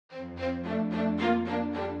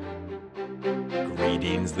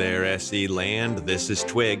Greetings there, SE land. This is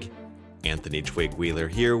Twig, Anthony Twig Wheeler,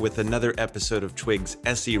 here with another episode of Twig's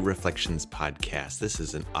SE Reflections podcast. This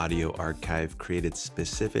is an audio archive created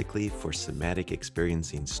specifically for somatic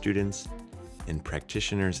experiencing students and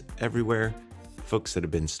practitioners everywhere, folks that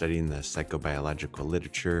have been studying the psychobiological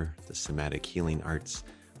literature, the somatic healing arts,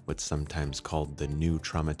 what's sometimes called the new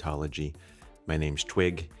traumatology. My name's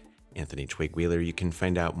Twig, Anthony Twig Wheeler. You can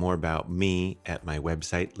find out more about me at my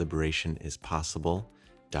website,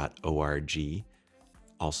 liberationispossible.org.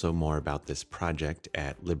 Also more about this project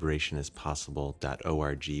at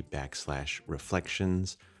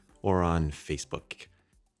liberationispossible.org/reflections or on Facebook,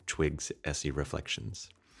 Twig's SE Reflections.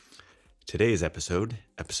 Today's episode,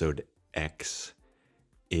 episode X,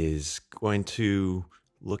 is going to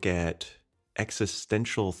look at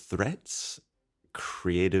existential threats,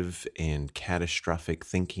 creative and catastrophic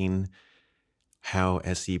thinking, how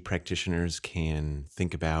SE practitioners can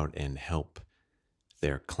think about and help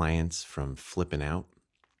their clients from flipping out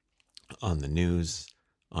on the news,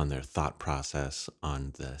 on their thought process,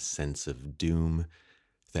 on the sense of doom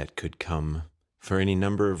that could come for any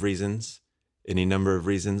number of reasons. Any number of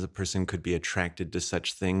reasons a person could be attracted to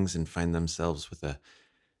such things and find themselves with a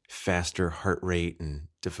faster heart rate and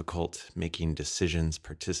difficult making decisions,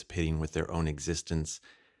 participating with their own existence.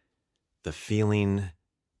 The feeling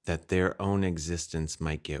that their own existence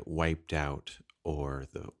might get wiped out, or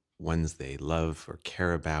the ones they love or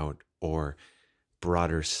care about, or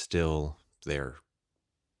broader still, their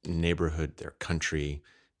neighborhood, their country,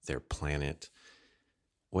 their planet.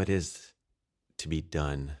 What is to be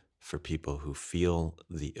done for people who feel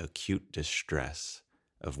the acute distress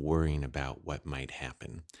of worrying about what might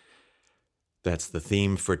happen? That's the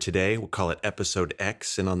theme for today. We'll call it episode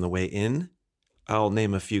X, and on the way in, I'll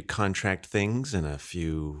name a few contract things and a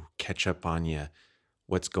few catch up on you,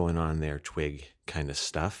 what's going on there, Twig kind of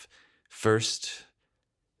stuff. First,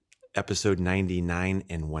 episode 99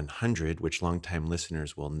 and 100, which longtime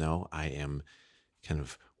listeners will know I am kind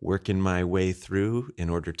of working my way through in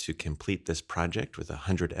order to complete this project with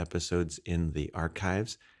 100 episodes in the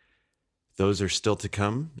archives. Those are still to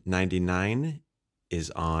come. 99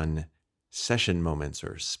 is on session moments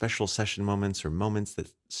or special session moments or moments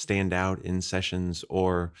that stand out in sessions,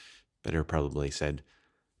 or better probably said,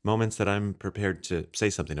 moments that I'm prepared to say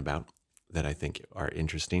something about that I think are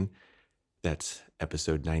interesting. That's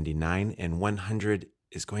episode 99, and 100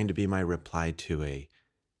 is going to be my reply to a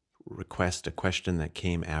request, a question that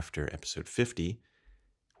came after episode 50,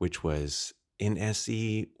 which was, in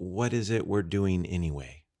SE, what is it we're doing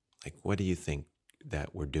anyway? Like, what do you think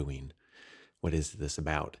that we're doing? What is this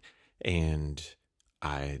about? And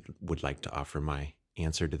I would like to offer my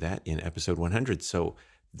answer to that in episode 100. So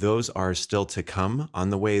those are still to come. On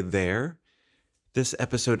the way there, this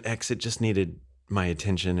episode X, it just needed my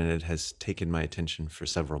attention, and it has taken my attention for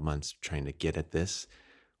several months trying to get at this,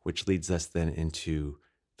 which leads us then into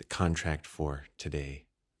the contract for today.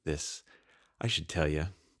 This, I should tell you,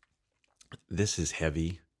 this is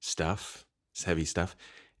heavy stuff. It's heavy stuff.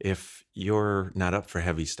 If you're not up for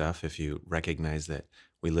heavy stuff, if you recognize that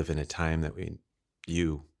we live in a time that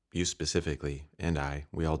you specifically, and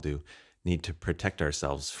we all do, need to protect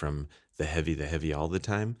ourselves from the heavy all the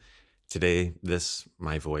time. Today,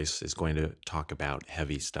 my voice is going to talk about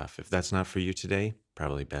heavy stuff. If that's not for you today,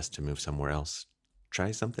 probably best to move somewhere else.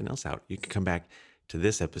 Try something else out. You can come back to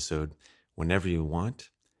this episode whenever you want.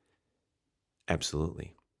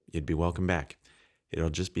 Absolutely. You'd be welcome back. It'll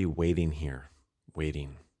just be waiting here,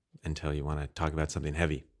 waiting until you want to talk about something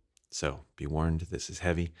heavy. So be warned, this is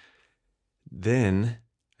heavy. Then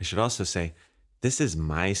I should also say, this is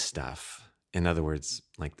my stuff. In other words,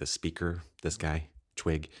 like the speaker, this guy,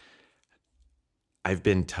 Twig, I've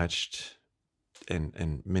been touched,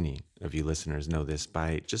 and many of you listeners know this,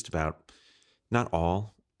 by just about, not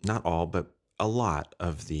all, but a lot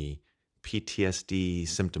of the PTSD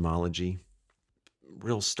symptomology.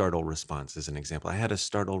 Real startle response is an example. I had a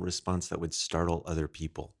startle response that would startle other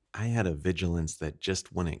people. I had a vigilance that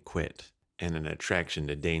just wouldn't quit, and an attraction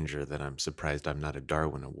to danger that I'm surprised I'm not a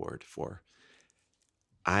Darwin Award for.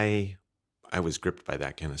 I was gripped by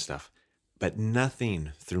that kind of stuff. But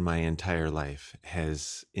nothing through my entire life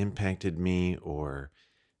has impacted me or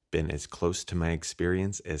been as close to my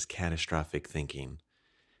experience as catastrophic thinking.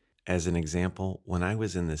 As an example, when I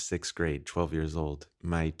was in the 6th grade, 12 years old,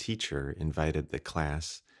 my teacher invited the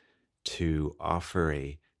class to offer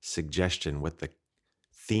a suggestion what the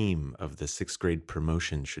theme of the 6th grade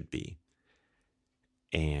promotion should be.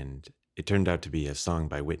 And it turned out to be a song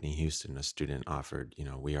by Whitney Houston. A student offered,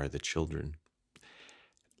 We Are the Children.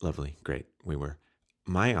 Lovely, great, we were.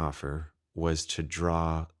 My offer was to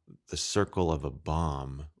draw the circle of a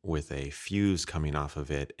bomb with a fuse coming off of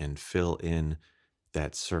it and fill in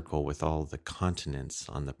that circle with all the continents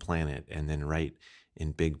on the planet, and then write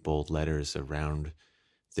in big bold letters around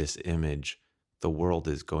this image, the world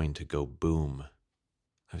is going to go boom.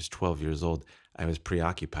 I was 12 years old. I was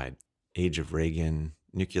preoccupied. Age of Reagan,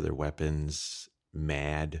 nuclear weapons,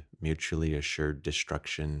 mad, mutually assured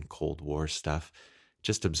destruction, Cold War stuff,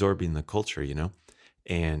 just absorbing the culture,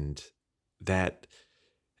 And that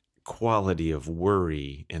quality of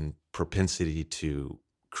worry and propensity to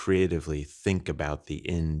creatively think about the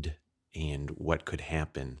end and what could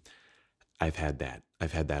happen, I've had that.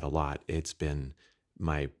 I've had that a lot. It's been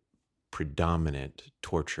my predominant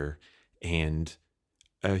torture, and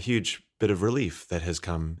a huge bit of relief that has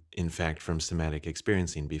come, in fact, from somatic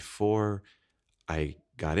experiencing. Before I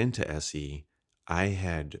got into SE, I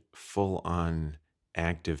had full on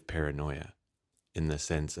active paranoia in the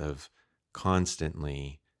sense of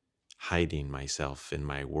constantly hiding myself in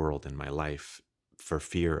my world and my life for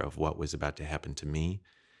fear of what was about to happen to me.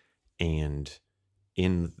 And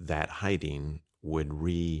in that hiding would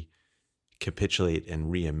recapitulate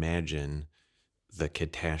and reimagine the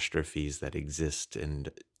catastrophes that exist and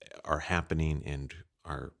are happening and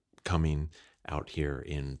are coming out here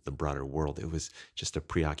in the broader world. It was just a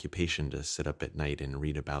preoccupation to sit up at night and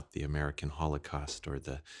read about the American Holocaust or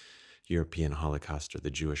the European Holocaust or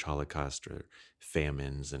the Jewish Holocaust or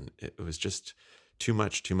famines. And it was just too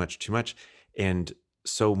much, too much, too much. And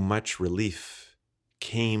so much relief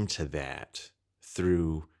came to that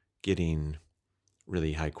through getting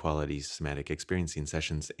really high quality somatic experiencing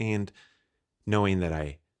sessions and knowing that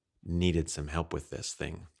I needed some help with this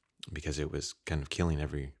thing because it was kind of killing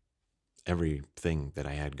everything that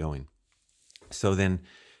I had going. So then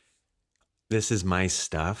this is my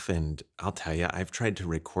stuff, and I'll tell you, I've tried to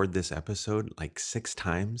record this episode like 6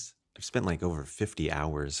 times. I've spent like over 50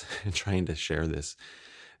 hours trying to share this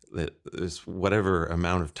whatever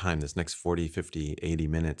amount of time, this next 40, 50, 80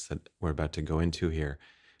 minutes that we're about to go into here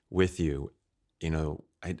with you.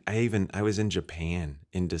 I was in Japan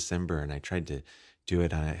in December, and I tried to do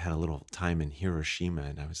it. I had a little time in Hiroshima,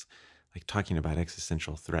 and I was like talking about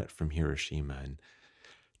existential threat from Hiroshima, and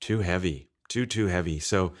too heavy, too heavy.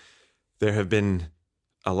 So there have been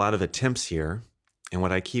a lot of attempts here, and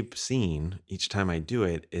what I keep seeing each time I do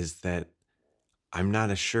it is that I'm not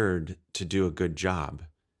assured to do a good job.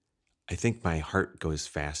 I think my heart goes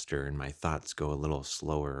faster and my thoughts go a little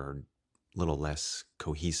slower or a little less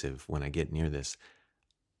cohesive when I get near this.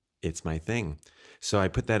 It's my thing. So I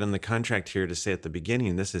put that in the contract here to say at the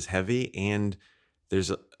beginning, this is heavy, and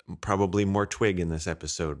there's probably more twig in this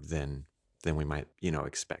episode than we might,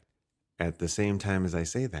 expect. At the same time as I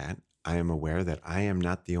say that, I am aware that I am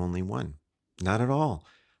not the only one. Not at all.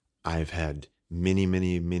 I've had many,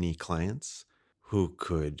 many, many clients who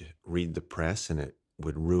could read the press and it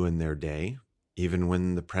would ruin their day, even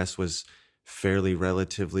when the press was fairly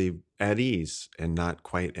relatively at ease and not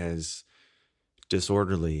quite as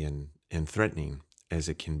disorderly and threatening as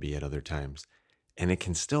it can be at other times. And it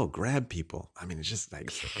can still grab people. I mean, it just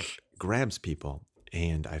like grabs people.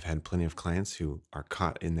 And I've had plenty of clients who are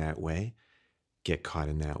caught in that way, get caught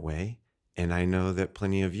in that way. And I know that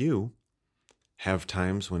plenty of you have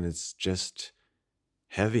times when it's just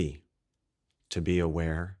heavy to be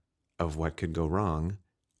aware of what could go wrong,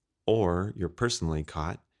 or you're personally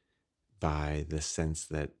caught by the sense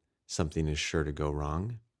that something is sure to go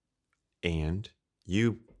wrong, and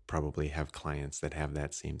you probably have clients that have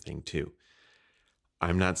that same thing too.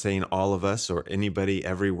 I'm not saying all of us or anybody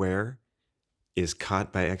everywhere is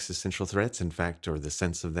caught by existential threats, in fact, or the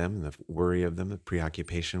sense of them, the worry of them, the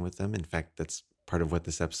preoccupation with them. In fact, that's part of what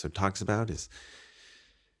this episode talks about is,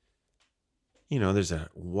 there's a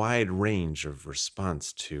wide range of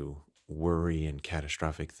response to worry and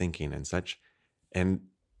catastrophic thinking and such. And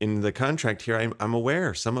in the contract here, I'm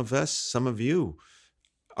aware some of us, some of you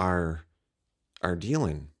are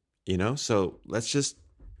dealing, so let's just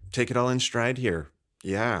take it all in stride here.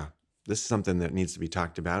 Yeah, this is something that needs to be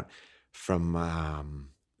talked about from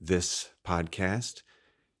this podcast.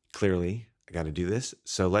 Clearly, I got to do this.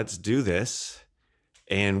 So let's do this,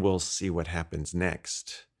 and we'll see what happens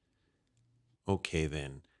next. Okay,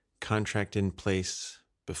 then. Contract in place.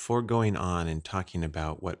 Before going on and talking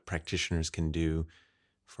about what practitioners can do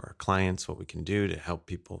for our clients, what we can do to help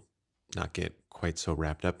people not get quite so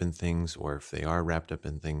wrapped up in things, or if they are wrapped up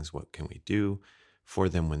in things, what can we do for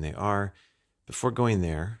them when they are? Before going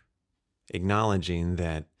there, acknowledging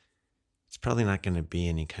that it's probably not going to be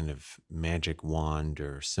any kind of magic wand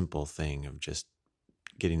or simple thing of just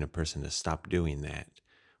getting a person to stop doing that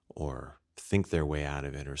or think their way out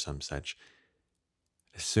of it or some such.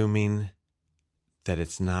 Assuming that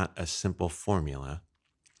it's not a simple formula,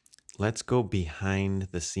 let's go behind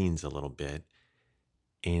the scenes a little bit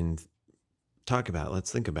and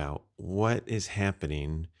let's think about what is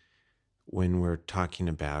happening when we're talking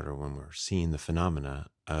about or when we're seeing the phenomena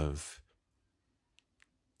of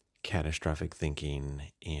catastrophic thinking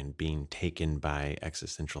and being taken by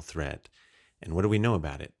existential threat. And what do we know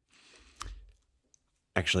about it?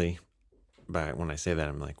 Actually, when I say that,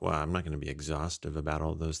 I'm like, well, I'm not going to be exhaustive about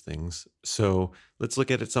all those things. So let's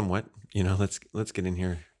look at it somewhat. Let's get in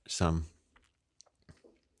here some.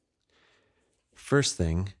 First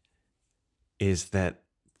thing is that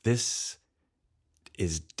this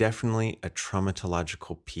is definitely a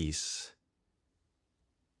traumatological piece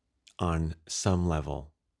on some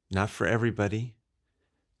level. Not for everybody,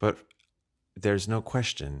 but there's no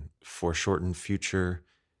question foreshortened future,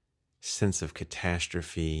 sense of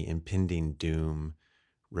catastrophe, impending doom,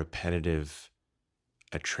 repetitive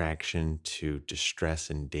attraction to distress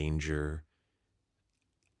and danger,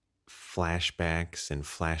 flashbacks and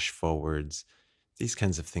flash forwards. These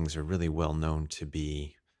kinds of things are really well known to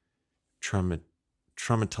be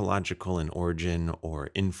traumatological in origin or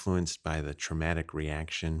influenced by the traumatic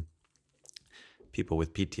reaction. People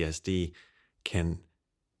with PTSD can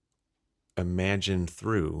imagine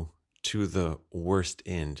through to the worst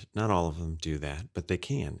end. Not all of them do that, but they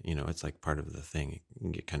can. It's like part of the thing. You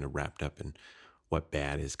can get kind of wrapped up in what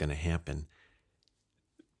bad is going to happen.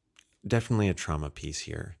 Definitely a trauma piece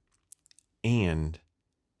here. And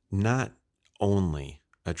not only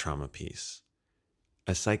a trauma piece,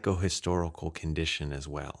 a psychohistorical condition as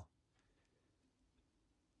well.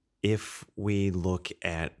 If we look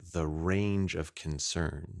at the range of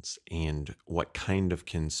concerns and what kind of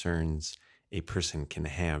concerns a person can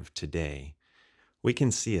have today, we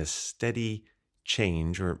can see a steady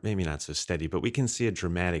change, or maybe not so steady, but we can see a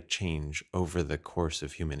dramatic change over the course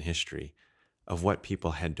of human history of what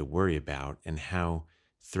people had to worry about and how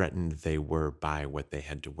threatened they were by what they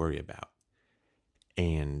had to worry about.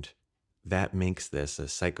 And that makes this a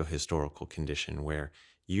psychohistorical condition where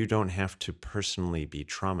you don't have to personally be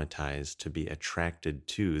traumatized to be attracted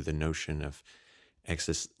to the notion of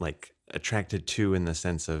attracted to in the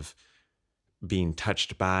sense of being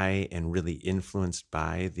touched by and really influenced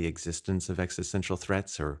by the existence of existential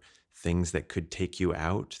threats or things that could take you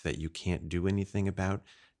out that you can't do anything about.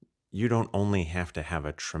 You don't only have to have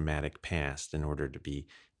a traumatic past in order to be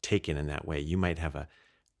taken in that way. You might have a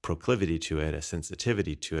proclivity to it, a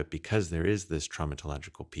sensitivity to it, because there is this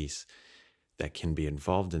traumatological piece that can be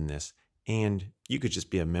involved in this. And you could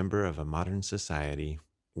just be a member of a modern society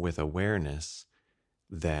with awareness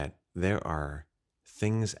that there are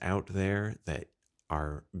things out there that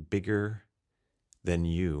are bigger than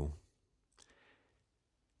you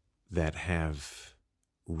that have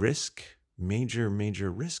major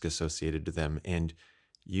risk associated to them. And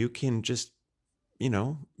you can just,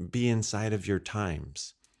 be inside of your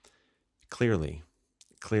times. Clearly.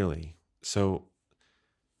 So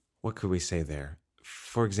what could we say there?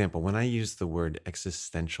 For example, when I use the word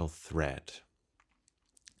existential threat,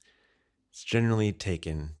 it's generally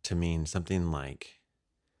taken to mean something like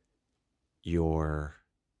your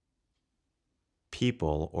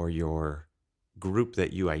people or your group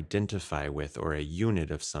that you identify with, or a unit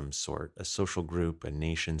of some sort, a social group, a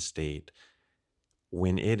nation state,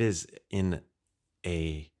 when it is in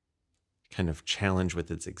a kind of challenge with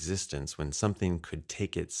its existence, when something could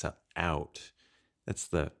take it out. That's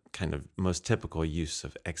the kind of most typical use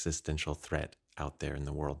of existential threat out there in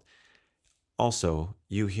the world. Also,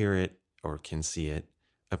 you hear it or can see it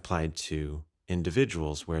applied to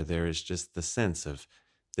individuals where there is just the sense of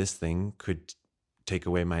this thing could take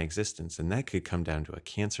away my existence. And that could come down to a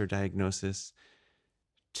cancer diagnosis,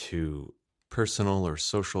 to personal or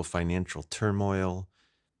social financial turmoil,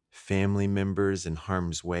 family members in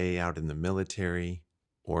harm's way out in the military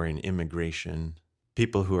or in immigration,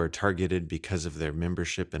 people who are targeted because of their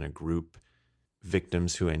membership in a group,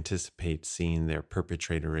 victims who anticipate seeing their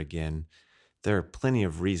perpetrator again. There are plenty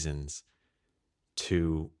of reasons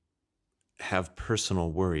to have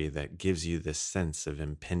personal worry that gives you this sense of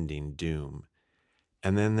impending doom.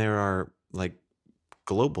 And then there are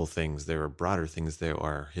global things, there are broader things, there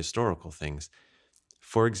are historical things.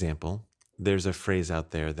 For example, there's a phrase out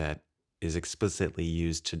there that is explicitly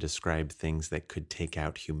used to describe things that could take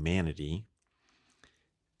out humanity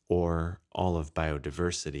or all of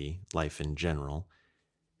biodiversity, life in general.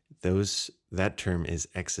 That term is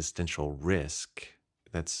existential risk.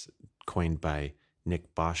 That's coined by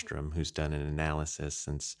Nick Bostrom, who's done an analysis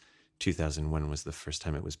since 2001 was the first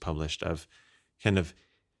time it was published, of kind of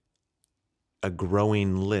a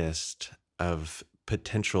growing list of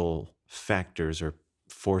potential factors or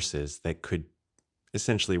forces that could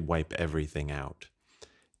essentially wipe everything out.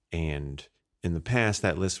 And in the past,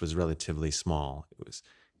 that list was relatively small. It was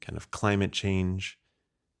kind of climate change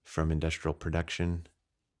from industrial production,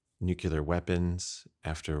 nuclear weapons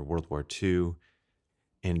after World War II,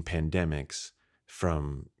 and pandemics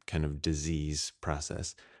from kind of disease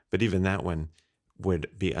process. But even that one would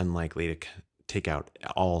be unlikely to take out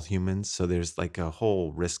all humans. So there's like a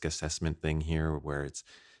whole risk assessment thing here where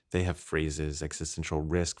they have phrases, existential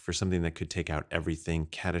risk for something that could take out everything,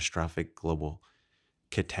 catastrophic global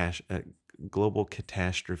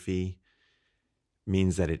catastrophe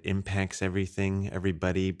means that it impacts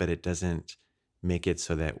everybody, but it doesn't make it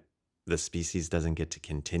so that the species doesn't get to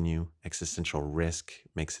continue. Existential risk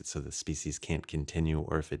makes it so the species can't continue,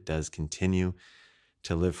 or if it does continue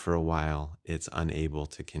to live for a while, it's unable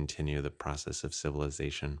to continue the process of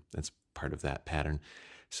civilization. That's part of that pattern.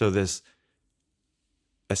 So this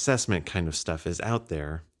assessment kind of stuff is out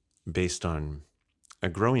there based on a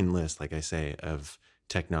growing list, like I say, of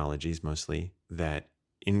technologies mostly that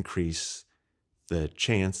increase the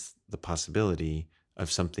chance, the possibility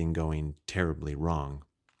of something going terribly wrong.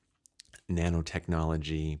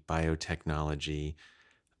 Nanotechnology, biotechnology,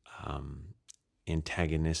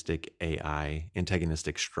 antagonistic AI,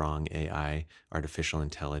 antagonistic strong AI, artificial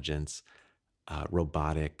intelligence,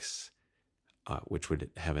 robotics, which would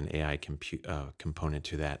have an AI component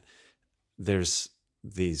to that. There's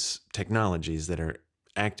these technologies that are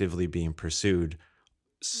actively being pursued,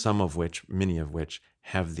 many of which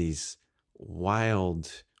have these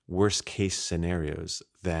wild worst case scenarios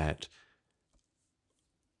that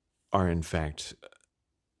are in fact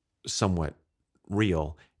somewhat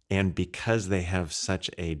real. And because they have such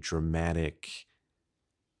a dramatic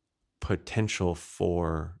potential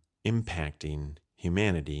for impacting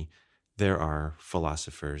humanity, there are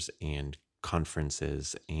philosophers and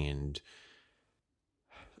conferences and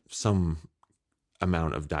some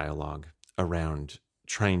amount of dialogue around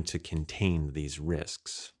trying to contain these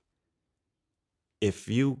risks. If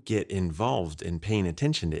you get involved in paying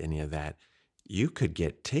attention to any of that, you could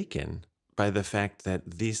get taken by the fact that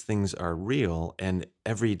these things are real, and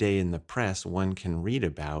every day in the press, one can read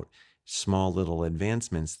about small little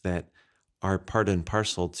advancements that are part and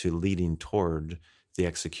parcel to leading toward the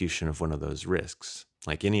execution of one of those risks.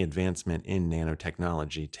 Like any advancement in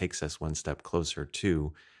nanotechnology takes us one step closer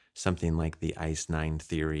to something like the Ice-9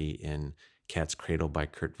 theory in Cat's Cradle by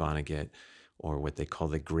Kurt Vonnegut, or what they call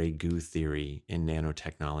the gray goo theory in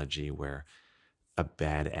nanotechnology, where a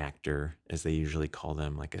bad actor, as they usually call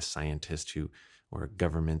them, like a scientist or a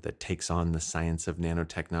government that takes on the science of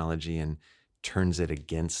nanotechnology and turns it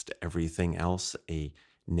against everything else, a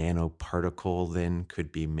nanoparticle then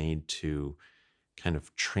could be made to kind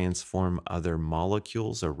of transform other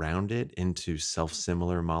molecules around it into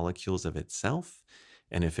self-similar molecules of itself.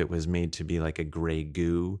 And if it was made to be like a gray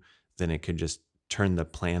goo, then it could just turn the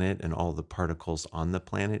planet and all the particles on the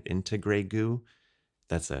planet into gray goo.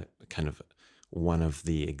 That's a kind of one of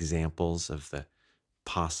the examples of the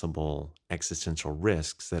possible existential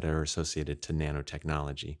risks that are associated to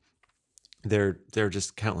nanotechnology. There are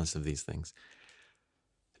just countless of these things.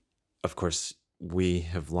 Of course, we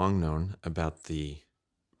have long known about the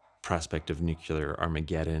prospect of nuclear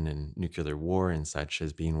Armageddon and nuclear war and such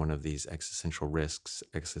as being one of these existential risks,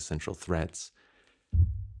 existential threats.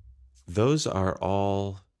 Those are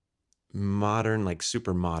all modern, like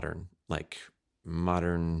super modern, like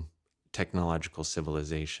modern technological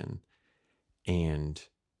civilization. And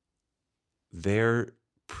they're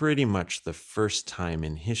pretty much the first time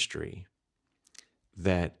in history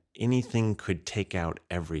that anything could take out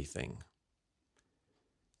everything.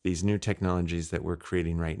 These new technologies that we're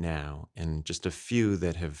creating right now, and just a few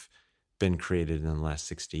that have been created in the last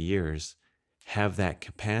 60 years, have that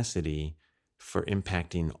capacity for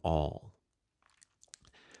impacting all.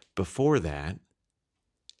 Before that,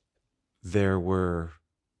 there were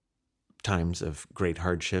times of great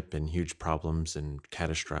hardship and huge problems and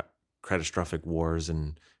catastrophic wars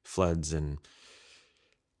and floods and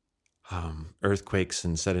earthquakes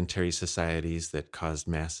and sedentary societies that caused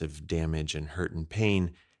massive damage and hurt and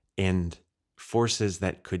pain, and forces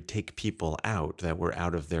that could take people out that were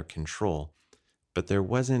out of their control. But there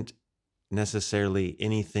wasn't necessarily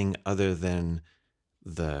anything other than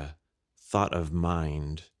the thought of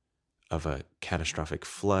mind of a catastrophic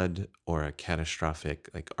flood or a catastrophic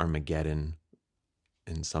like Armageddon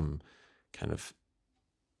in some kind of,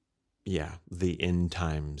 the end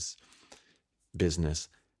times business,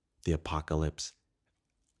 the apocalypse.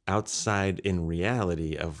 Outside in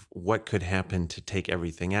reality of what could happen to take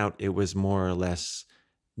everything out, it was more or less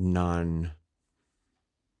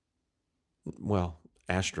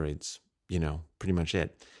asteroids, pretty much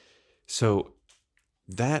it. So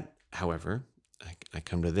That, however, I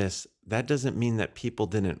come to this, that doesn't mean that people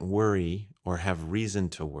didn't worry or have reason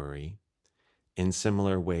to worry in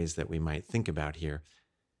similar ways that we might think about here.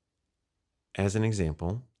 As an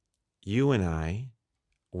example, you and I,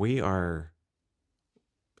 we are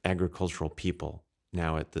agricultural people.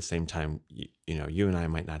 Now, at the same time, you and I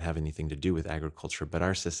might not have anything to do with agriculture, but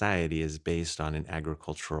our society is based on an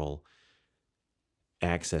agricultural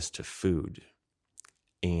access to food.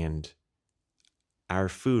 And our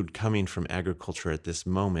food coming from agriculture at this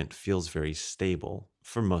moment feels very stable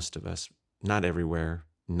for most of us. Not everywhere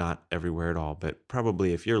at all, but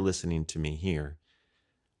probably if you're listening to me here,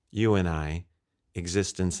 you and I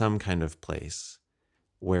exist in some kind of place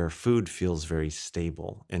where food feels very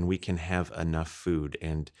stable and we can have enough food,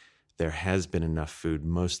 and there has been enough food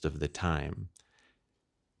most of the time.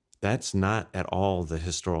 That's not at all the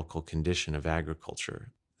historical condition of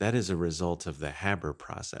agriculture. That is a result of the Haber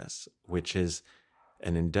process, which is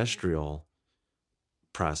an industrial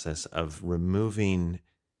process of removing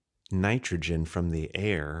nitrogen from the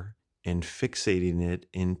air and fixating it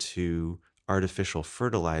into artificial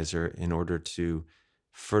fertilizer in order to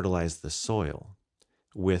fertilize the soil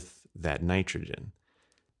with that nitrogen.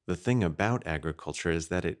 The thing about agriculture is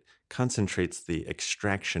that it concentrates the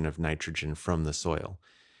extraction of nitrogen from the soil.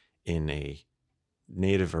 In a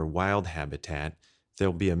native or wild habitat,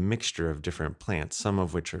 there'll be a mixture of different plants, some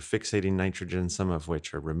of which are fixating nitrogen, some of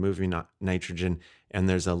which are removing nitrogen, and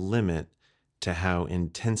there's a limit to how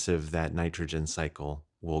intensive that nitrogen cycle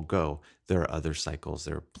will go. There are other cycles,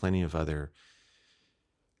 there are plenty of other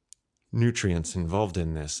nutrients involved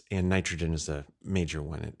in this, and nitrogen is a major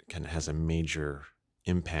one. It kind of has a major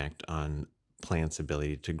impact on plants'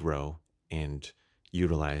 ability to grow and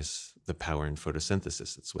utilize the power in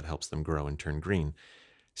photosynthesis. It's what helps them grow and turn green.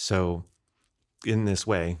 So in this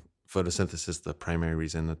way, photosynthesis, the primary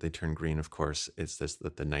reason that they turn green, of course, is this,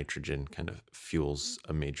 that the nitrogen kind of fuels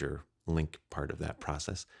a major link part of that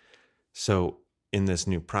process. So in this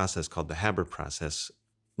new process called the Haber process,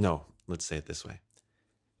 no, let's say it this way.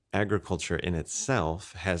 Agriculture in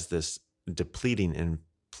itself has this depleting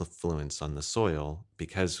influence on the soil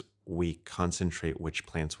because we concentrate which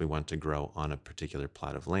plants we want to grow on a particular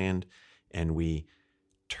plot of land, and we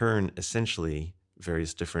turn essentially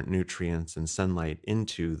various different nutrients and sunlight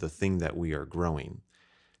into the thing that we are growing.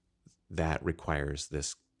 That requires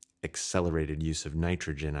this accelerated use of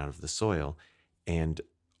nitrogen out of the soil, and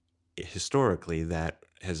historically that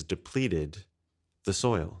has depleted the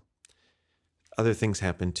soil. Other things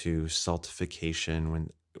happen to saltification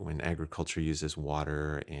when agriculture uses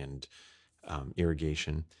water and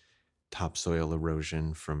irrigation, topsoil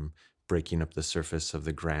erosion from breaking up the surface of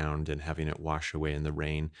the ground and having it wash away in the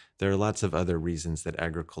rain. There are lots of other reasons that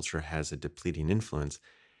agriculture has a depleting influence,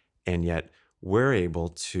 and yet we're able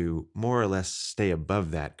to more or less stay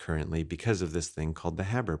above that currently because of this thing called the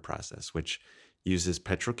Haber process, which uses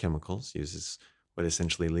petrochemicals, uses what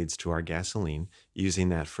essentially leads to our gasoline, using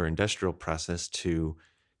that for industrial process to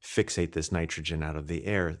fixate this nitrogen out of the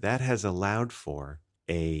air. That has allowed for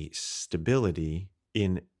a stability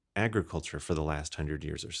in agriculture for the last 100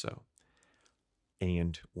 years or so.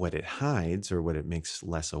 And what it hides, or what it makes us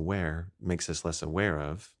less aware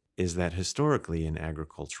of, is that historically in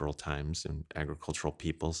agricultural times and agricultural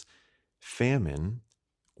peoples, famine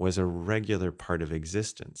was a regular part of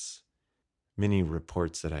existence. Many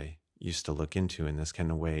reports that I used to look into in this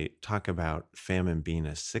kind of way talk about famine being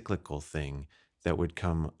a cyclical thing that would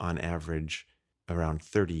come on average around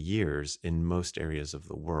 30 years in most areas of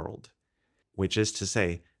the world, which is to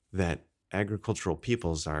say that agricultural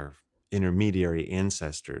peoples are intermediary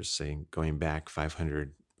ancestors, say going back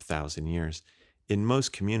 500,000 years. In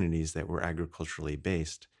most communities that were agriculturally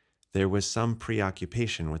based, there was some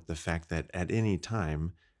preoccupation with the fact that at any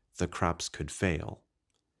time the crops could fail.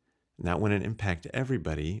 And that wouldn't impact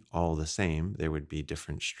everybody all the same. There would be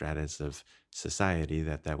different stratas of society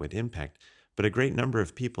that would impact. But a great number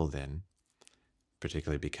of people then,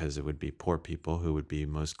 particularly because it would be poor people who would be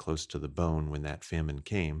most close to the bone when that famine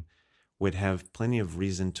came, would have plenty of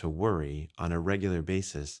reason to worry on a regular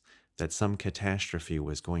basis that some catastrophe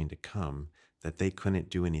was going to come that they couldn't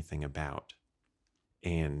do anything about.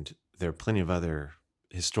 And there are plenty of other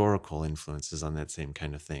historical influences on that same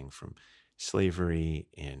kind of thing, from slavery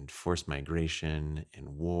and forced migration and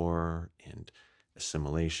war and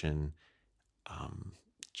assimilation,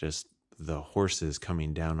 just the horses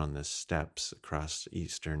coming down on the steppes across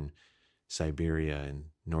eastern Siberia and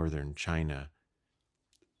northern China,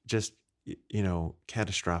 just,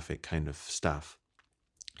 catastrophic kind of stuff.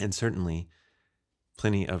 And certainly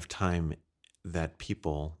plenty of time that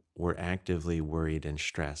people were actively worried and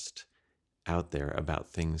stressed out there about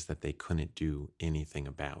things that they couldn't do anything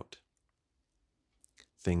about,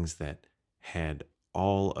 things that had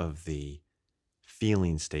all of the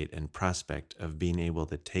feeling state and prospect of being able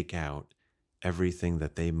to take out everything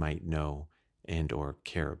that they might know and or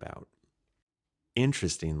care about.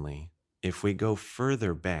 Interestingly, if we go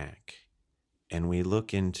further back and we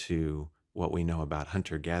look into what we know about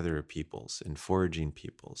hunter-gatherer peoples and foraging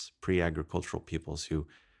peoples, pre-agricultural peoples who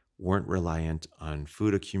weren't reliant on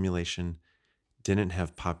food accumulation, didn't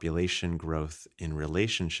have population growth in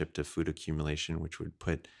relationship to food accumulation, which would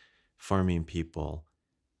put farming people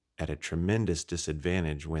at a tremendous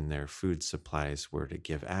disadvantage when their food supplies were to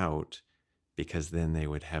give out, because then they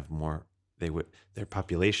would have more, their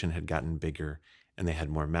population had gotten bigger and they had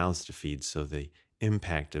more mouths to feed. So the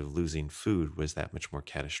impact of losing food was that much more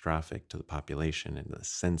catastrophic to the population and the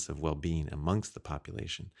sense of well-being amongst the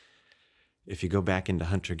population. If you go back into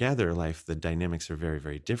hunter-gatherer life, the dynamics are very,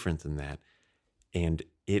 very different than that. And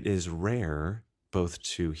it is rare both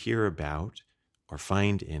to hear about or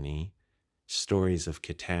find any stories of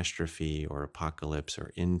catastrophe or apocalypse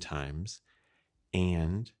or end times.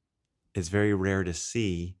 And it's very rare to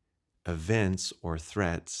see events or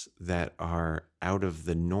threats that are out of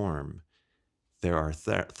the norm. There are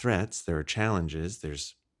threats, there are challenges,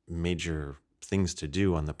 there's major things to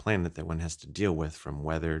do on the planet that one has to deal with, from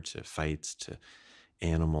weather to fights to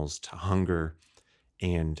animals to hunger.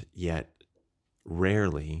 And yet,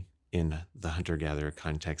 rarely in the hunter-gatherer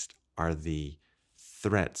context are the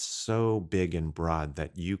threats so big and broad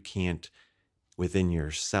that you can't, within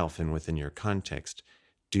yourself and within your context,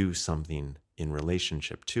 do something in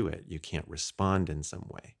relationship to it. You can't respond in some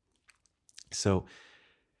way. So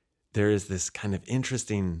there is this kind of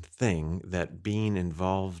interesting thing that being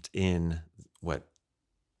involved in what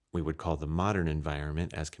we would call the modern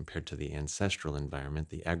environment as compared to the ancestral environment,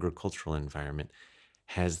 the agricultural environment,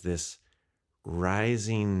 has this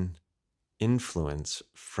rising influence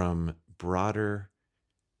from broader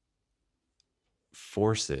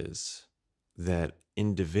forces that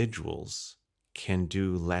individuals can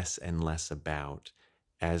do less and less about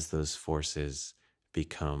as those forces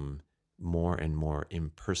become more and more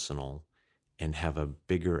impersonal and have a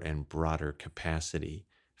bigger and broader capacity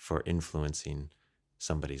for influencing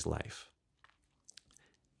somebody's life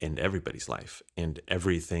and everybody's life and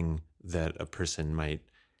everything that a person might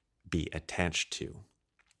be attached to.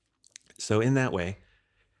 So in that way,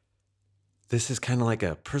 this is kind of like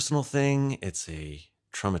a personal thing. It's a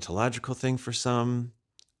traumatological thing for some.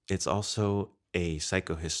 It's also a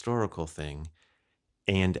psychohistorical thing.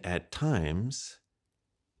 And at times,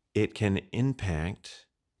 it can impact,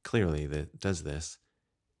 clearly that does this,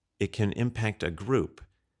 it can impact a group.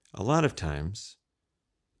 A lot of times,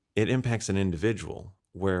 it impacts an individual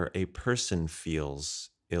where a person feels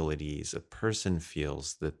ill at ease, a person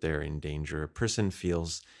feels that they're in danger, a person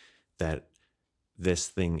feels that this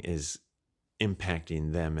thing is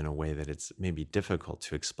impacting them in a way that it's maybe difficult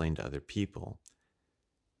to explain to other people.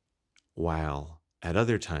 While at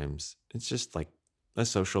other times, it's just like a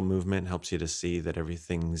social movement helps you to see that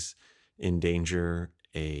everything's in danger.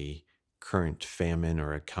 A current famine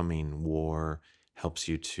or a coming war helps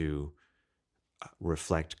you to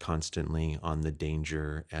reflect constantly on the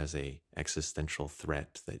danger as a existential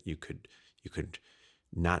threat that you could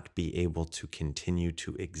not be able to continue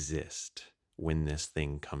to exist when this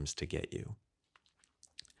thing comes to get you.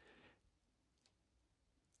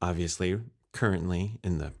 Obviously, currently,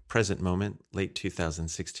 in the present moment, late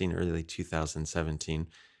 2016, early 2017,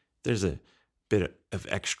 there's a bit of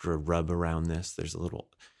extra rub around this. There's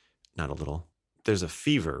there's a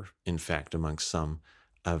fever, in fact, amongst some,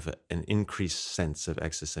 of an increased sense of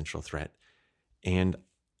existential threat. And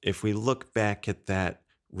if we look back at that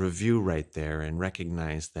review right there and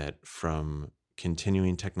recognize that from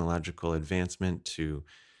continuing technological advancement to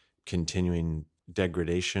continuing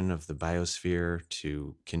degradation of the biosphere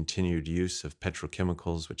to continued use of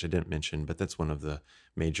petrochemicals, which I didn't mention, but that's one of the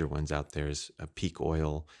major ones out there, is a peak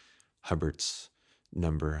oil, Hubbert's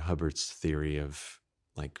theory of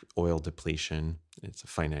like oil depletion. It's a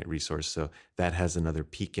finite resource. So that has another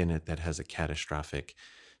peak in it that has a catastrophic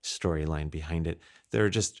storyline behind it. There are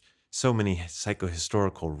just so many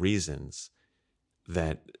psychohistorical reasons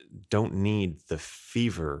that don't need the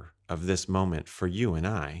fever of this moment for you and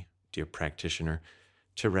I, dear practitioner,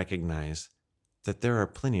 to recognize that there are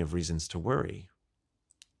plenty of reasons to worry.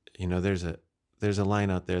 You know, there's a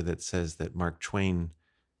line out there that says that Mark Twain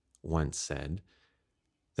once said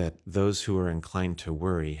that those who are inclined to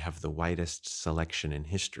worry have the widest selection in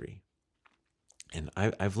history. And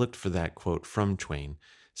I've looked for that quote from Twain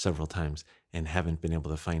several times and haven't been able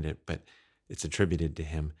to find it, but it's attributed to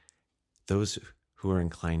him. Those who are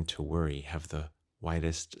inclined to worry have the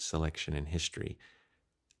widest selection in history.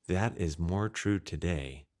 That is more true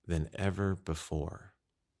today than ever before.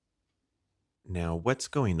 Now, what's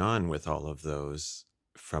going on with all of those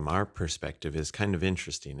from our perspective is kind of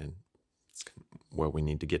interesting, and it's what we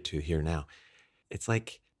need to get to here now. It's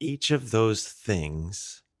like each of those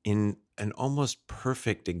things in an almost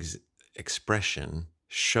perfect expression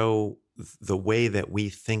show the way that we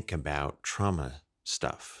think about trauma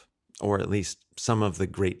stuff, or at least some of the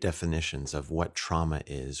great definitions of what trauma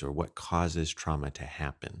is or what causes trauma to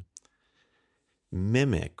happen.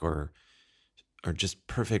 Mimic or just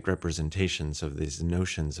perfect representations of these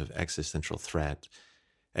notions of existential threat,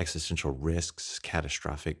 existential risks,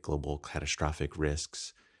 global catastrophic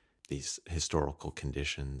risks, these historical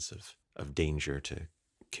conditions of danger to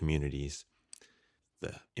communities,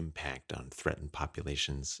 the impact on threatened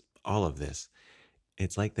populations, all of this.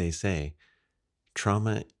 It's like they say,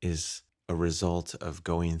 trauma is a result of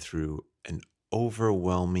going through an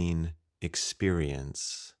overwhelming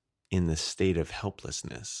experience in the state of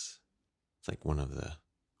helplessness. It's like one of the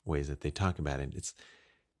ways that they talk about it.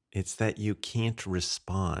 It's that you can't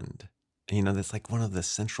respond. That's like one of the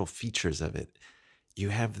central features of it. You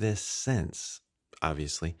have this sense,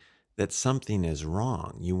 obviously, that something is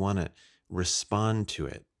wrong. You want to respond to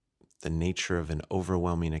it. The nature of an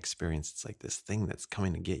overwhelming experience. It's like this thing that's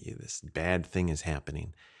coming to get you. This bad thing is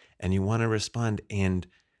happening. And you want to respond. And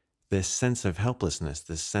this sense of helplessness,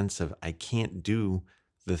 this sense of I can't do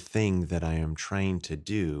the thing that I am trying to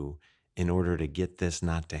do in order to get this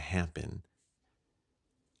not to happen.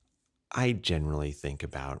 I generally think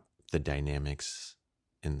about the dynamics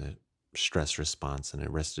in the stress response and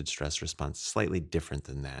arrested stress response slightly different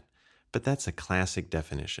than that. But that's a classic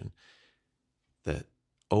definition. The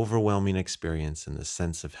overwhelming experience and the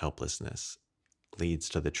sense of helplessness leads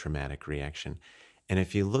to the traumatic reaction. And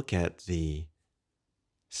if you look at the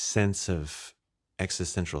sense of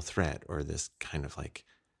existential threat, or this kind of like,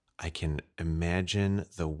 I can imagine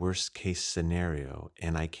the worst case scenario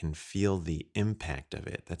and I can feel the impact of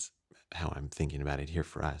it. That's how I'm thinking about it here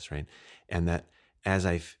for us, right? And that as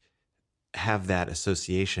I have that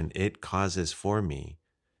association, it causes for me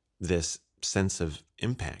this sense of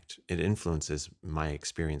impact. It influences my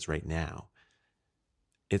experience right now.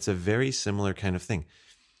 It's a very similar kind of thing.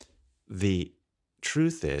 The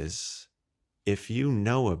truth is, if you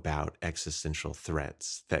know about existential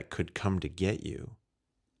threats that could come to get you,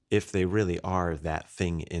 if they really are that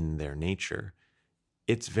thing in their nature,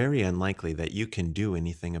 it's very unlikely that you can do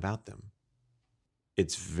anything about them.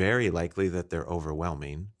 It's very likely that they're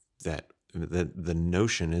overwhelming, that the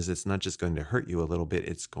notion is it's not just going to hurt you a little bit,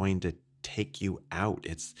 it's going to take you out.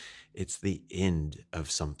 It's the end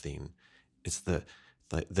of something. It's the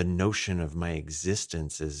notion of my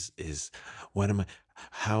existence is what are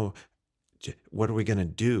we going to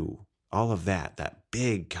do? All of that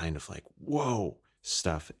big kind of like, whoa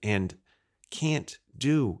stuff, and can't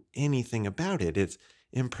do anything about it. It's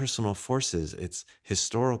impersonal forces, it's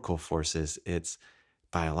historical forces, it's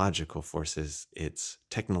biological forces, it's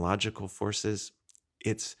technological forces.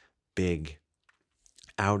 It's big,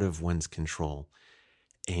 out of one's control.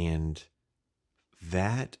 And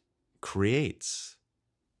that creates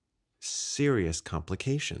serious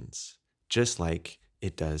complications, just like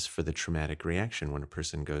it does for the traumatic reaction when a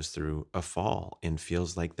person goes through a fall and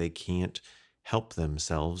feels like they can't help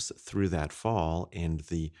themselves through that fall, and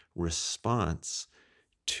the response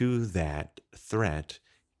to that threat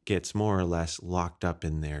gets more or less locked up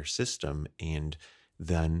in their system, and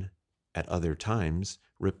then at other times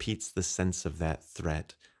repeats the sense of that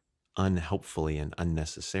threat unhelpfully and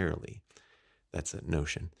unnecessarily. That's a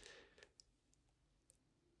notion.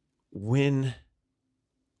 When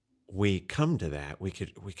we come to that, we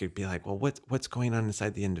could be like, well, what's going on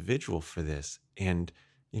inside the individual for this? And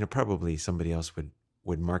probably somebody else would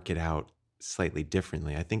mark it out slightly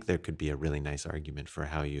differently. I think there could be a really nice argument for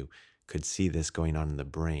how you could see this going on in the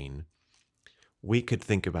brain. We could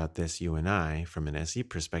think about this, you and I, from an SE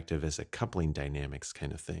perspective, as a coupling dynamics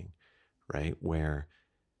kind of thing, right? Where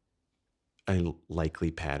a likely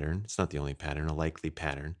pattern, it's not the only pattern, a likely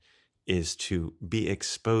pattern is to be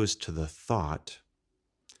exposed to the thought,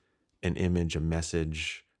 an image, a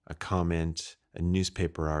message, a comment, a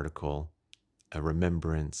newspaper article, a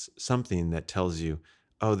remembrance, something that tells you,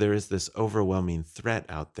 oh, there is this overwhelming threat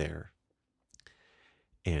out there,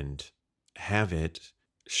 and have it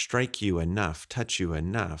strike you enough, touch you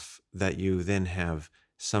enough, that you then have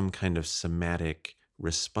some kind of somatic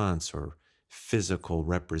response or physical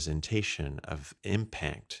representation of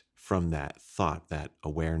impact from that thought, that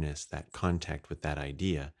awareness, that contact with that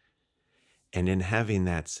idea. And in having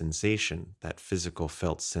that sensation, that physical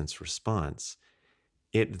felt sense response,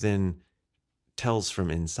 it then tells from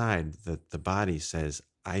inside that the body says,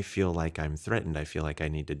 I feel like I'm threatened. I feel like I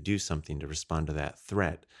need to do something to respond to that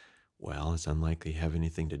threat. Well, it's unlikely you have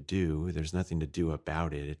anything to do. There's nothing to do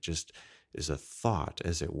about it. It just is a thought,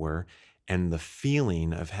 as it were. And the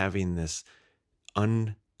feeling of having this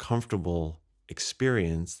uncomfortable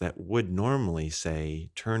experience that would normally say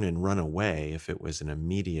turn and run away if it was an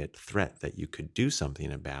immediate threat that you could do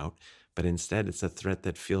something about, but instead it's a threat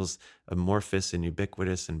that feels amorphous and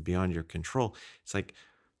ubiquitous and beyond your control. It's like,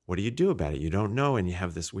 what do you do about it? You don't know, and you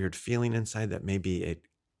have this weird feeling inside that maybe it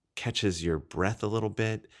catches your breath a little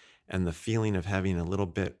bit, and the feeling of having a little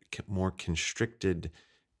bit more constricted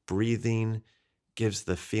breathing gives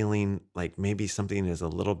the feeling like maybe something is a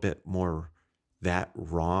little bit more that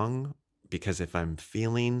wrong, because if I'm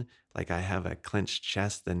feeling like I have a clenched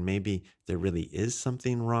chest, then maybe there really is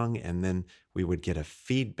something wrong. And then we would get a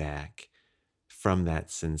feedback from that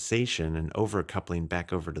sensation and overcoupling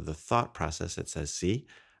back over to the thought process that says, see,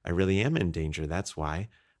 I really am in danger. That's why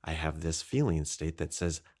I have this feeling state that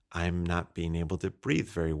says I'm not being able to breathe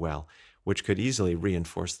very well, which could easily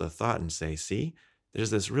reinforce the thought and say, see,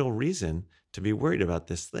 there's this real reason to be worried about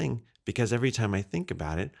this thing, because every time I think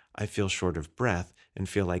about it, I feel short of breath and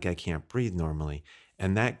feel like I can't breathe normally.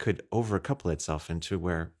 And that could overcouple itself into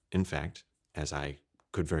where, in fact, as I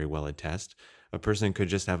could very well attest, a person could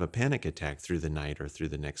just have a panic attack through the night or through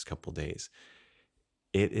the next couple days.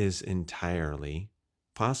 It is entirely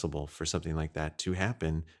possible for something like that to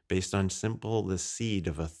happen based on the seed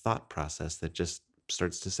of a thought process that just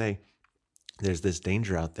starts to say, there's this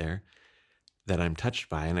danger out there that I'm touched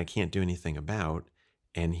by and I can't do anything about.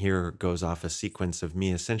 And here goes off a sequence of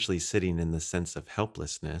me essentially sitting in the sense of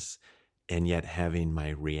helplessness and yet having my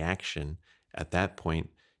reaction at that point,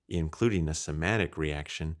 including a somatic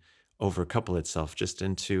reaction, overcouple itself just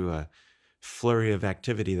into a flurry of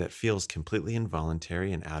activity that feels completely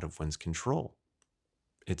involuntary and out of one's control.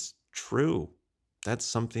 It's true. That's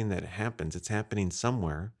something that happens. It's happening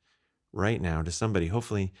somewhere right now to somebody.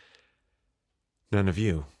 Hopefully, none of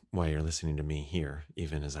you, while you're listening to me here,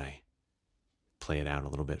 even as I play it out a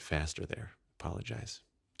little bit faster there. Apologize.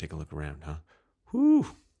 Take a look around, huh? Whew.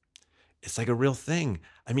 It's like a real thing.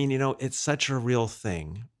 I mean, it's such a real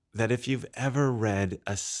thing that if you've ever read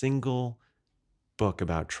a single book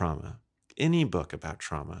about trauma, any book about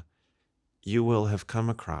trauma, you will have come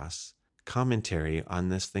across commentary on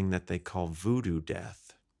this thing that they call voodoo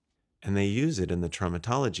death. And they use it in the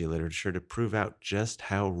traumatology literature to prove out just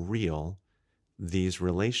how real these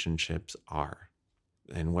relationships are.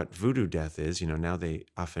 And what voodoo death is, now they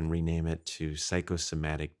often rename it to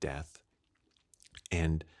psychosomatic death.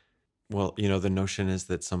 And, well, the notion is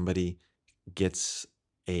that somebody gets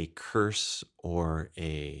a curse or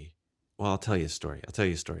well, I'll tell you a story.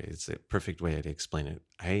 It's a perfect way to explain it.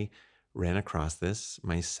 I ran across this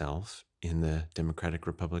myself in the Democratic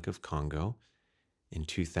Republic of Congo in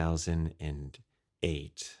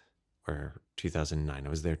 2008 or 2009. I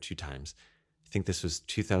was there 2 times. I think this was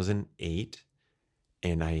 2008.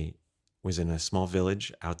 And I was in a small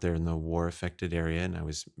village out there in the war-affected area, and I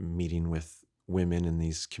was meeting with women in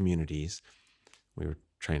these communities. We were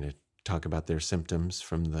trying to talk about their symptoms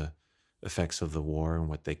from the effects of the war and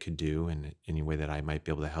what they could do and any way that I might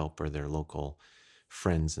be able to help, or their local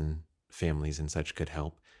friends and families and such could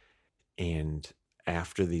help. And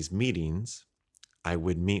after these meetings, I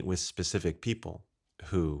would meet with specific people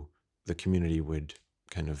who the community would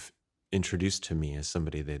kind of introduce to me as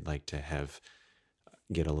somebody they'd like to have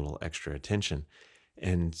get a little extra attention.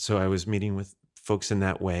 And so I was meeting with folks in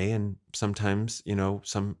that way, and sometimes,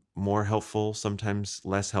 some more helpful, sometimes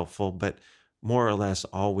less helpful, but more or less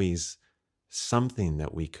always something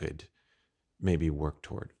that we could maybe work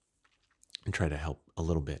toward and try to help a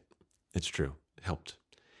little bit. It's true, it helped.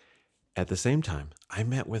 At the same time, I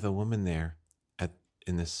met with a woman there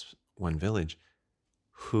in this one village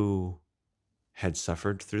who had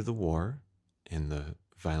suffered through the war and the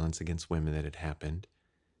violence against women that had happened,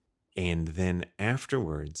 and then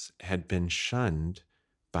afterwards had been shunned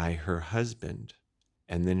by her husband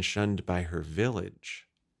and then shunned by her village.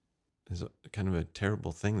 It's kind of a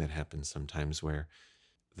terrible thing that happens sometimes where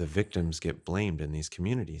the victims get blamed in these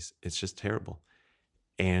communities. It's just terrible.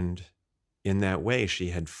 And in that way,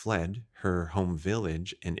 she had fled her home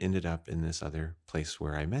village and ended up in this other place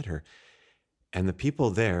where I met her. And the people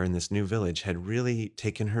there in this new village had really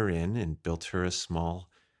taken her in and built her a small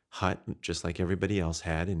hut, just like everybody else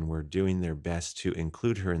had, and were doing their best to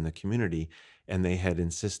include her in the community. And they had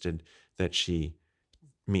insisted that she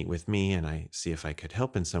meet with me and I see if I could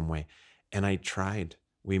help in some way. And I tried.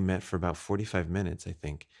 We met for about 45 minutes, I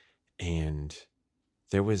think, and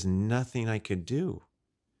there was nothing I could do.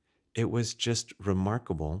 it was just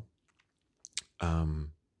remarkable.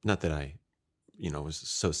 Not that I, was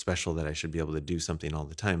so special that I should be able to do something all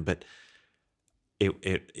the time, but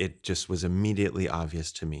it just was immediately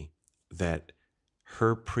obvious to me that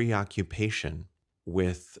her preoccupation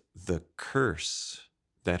with the curse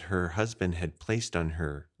that her husband had placed on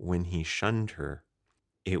her when he shunned her,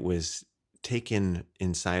 it was taken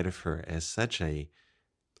inside of her as such a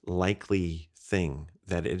likely thing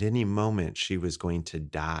that at any moment she was going to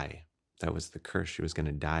die. That was the curse. She was going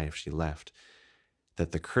to die if she left,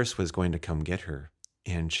 that the curse was going to come get her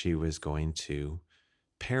and she was going to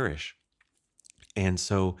perish. And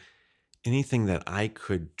so anything that I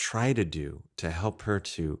could try to do to help her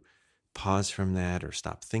to pause from that or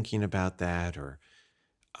stop thinking about that or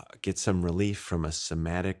get some relief from a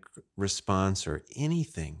somatic response or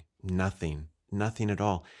anything, nothing at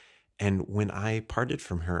all. And when I parted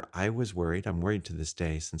from her, I was worried. I'm worried to this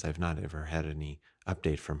day since I've not ever had any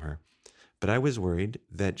update from her. But I was worried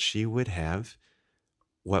that she would have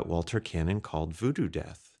what Walter Cannon called voodoo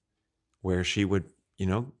death, where she would,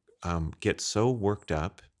 get so worked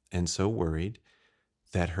up and so worried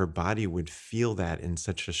that her body would feel that in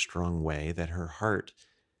such a strong way that her heart,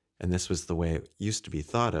 and this was the way it used to be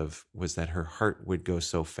thought of, was that her heart would go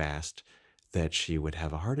so fast that she would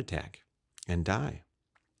have a heart attack and die.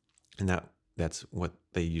 And that's what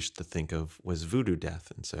they used to think of was voodoo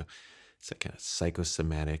death. And so it's a kind of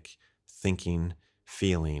psychosomatic thinking,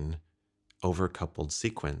 feeling, overcoupled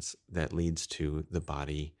sequence that leads to the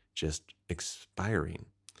body just expiring.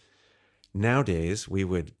 Nowadays, we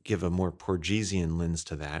would give a more Porgesian lens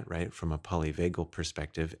to that, right, from a polyvagal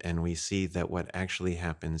perspective, and we see that what actually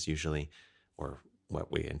happens usually, or what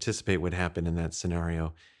we anticipate would happen in that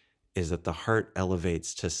scenario, is that the heart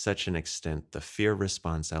elevates to such an extent, the fear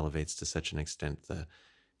response elevates to such an extent,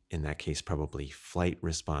 in that case, probably flight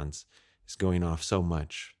response is going off so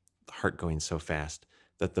much, the heart going so fast,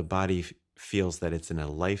 that the body feels that it's in a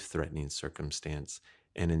life-threatening circumstance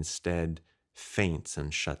and instead faints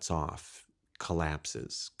and shuts off,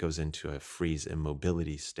 collapses, goes into a freeze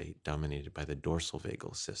immobility state dominated by the dorsal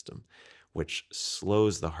vagal system, which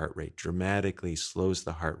slows the heart rate, dramatically slows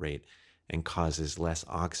the heart rate, and causes less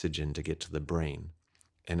oxygen to get to the brain.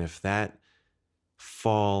 And if that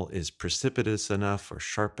fall is precipitous enough or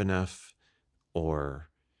sharp enough, or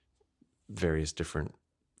various different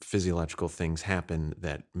physiological things happen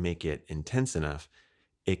that make it intense enough,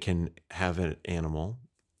 it can have an animal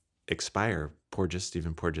expire.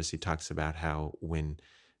 Stephen Porges, he talks about how when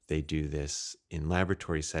they do this in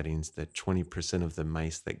laboratory settings, that 20% of the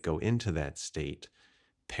mice that go into that state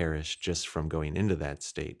perish just from going into that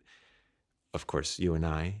state. Of course, you and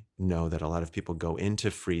I know that a lot of people go into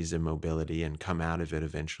freeze immobility and come out of it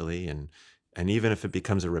eventually. And even if it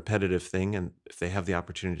becomes a repetitive thing, and if they have the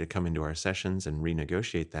opportunity to come into our sessions and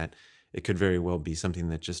renegotiate that, it could very well be something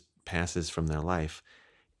that just passes from their life.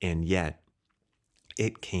 And yet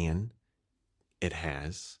it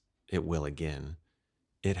will again,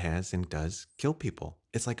 it has and does kill people.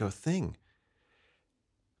 It's like a thing,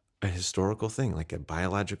 a historical thing, like a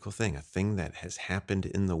biological thing, a thing that has happened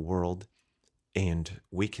in the world. And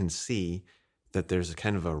we can see that there's a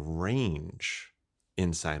kind of a range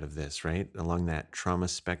inside of this, right? Along that trauma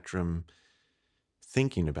spectrum,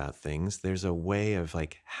 thinking about things, there's a way of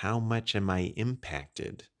like, how much am I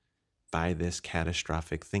impacted by this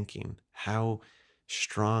catastrophic thinking? How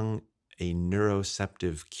strong a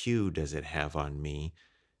neuroceptive cue does it have on me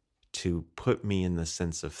to put me in the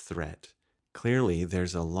sense of threat? Clearly,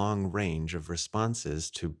 there's a long range of responses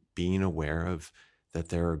to being aware of that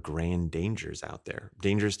there are grand dangers out there,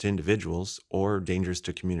 dangers to individuals or dangers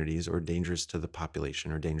to communities or dangers to the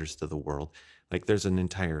population or dangers to the world. Like there's an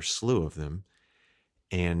entire slew of them.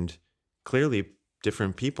 And clearly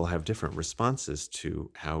different people have different responses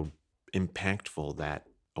to how impactful that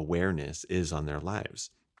awareness is on their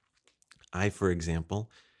lives. I, for example,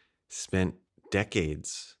 spent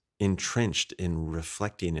decades entrenched in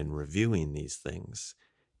reflecting and reviewing these things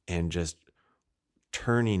and just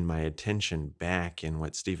turning my attention back in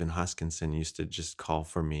what Stephen Hoskinson used to just call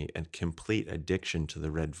for me a complete addiction to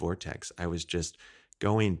the red vortex. I was just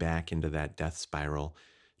going back into that death spiral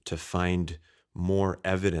to find more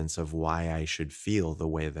evidence of why I should feel the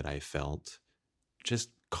way that I felt.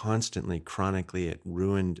 Just constantly, chronically, it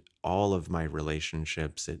ruined all of my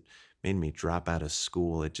relationships. It made me drop out of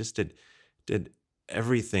school. It just did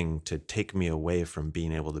everything to take me away from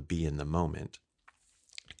being able to be in the moment.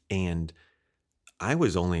 And I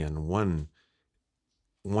was only in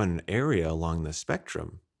one area along the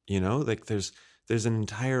spectrum, like there's an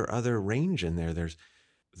entire other range in there.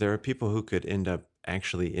 There are people who could end up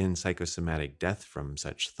actually in psychosomatic death from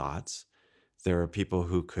such thoughts. There are people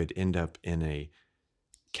who could end up in a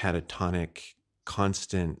catatonic,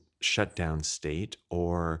 constant shutdown state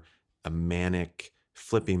or a manic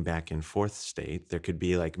flipping back and forth state. There could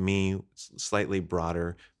be like me, slightly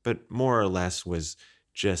broader, but more or less was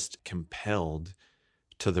just compelled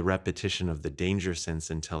to the repetition of the danger sense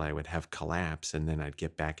until I would have collapse, and then I'd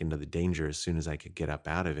get back into the danger as soon as I could get up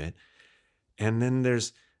out of it. And then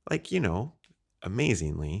there's like,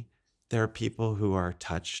 amazingly, there are people who are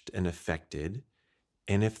touched and affected.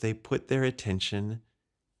 And if they put their attention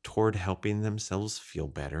toward helping themselves feel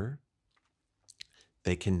better,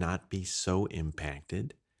 they cannot be so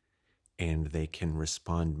impacted, and they can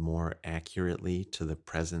respond more accurately to the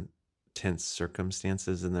present tense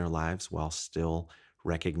circumstances in their lives while still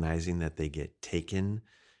recognizing that they get taken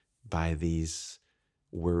by these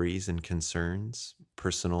worries and concerns,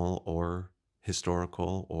 personal or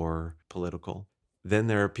historical or political. Then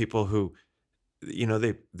there are people who,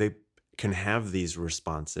 they can have these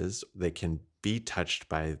responses. They can be touched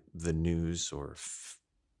by the news or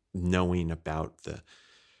knowing about the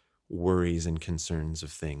worries and concerns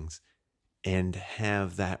of things, and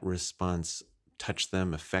have that response touch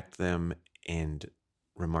them, affect them, and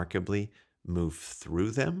remarkably move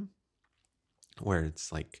through them, where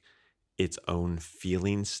it's like its own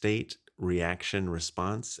feeling state, reaction,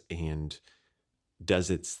 response, and does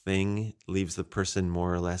its thing, leaves the person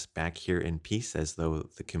more or less back here in peace as though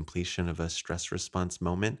the completion of a stress response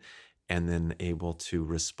moment, and then able to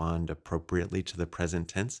respond appropriately to the present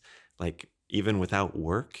tense, like even without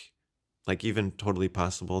work, like even totally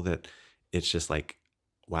possible that it's just like,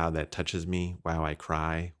 wow, that touches me. Wow, I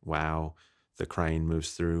cry. Wow, the crying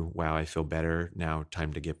moves through. Wow, I feel better. Now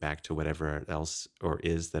time to get back to whatever else or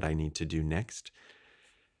is that I need to do next.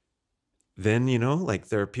 Then, like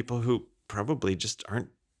there are people who probably just aren't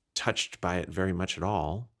touched by it very much at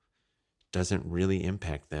all, doesn't really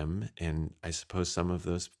impact them. And I suppose some of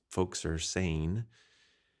those folks are sane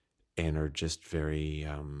and are just very,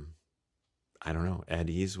 I don't know, at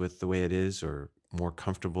ease with the way it is, or more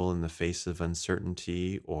comfortable in the face of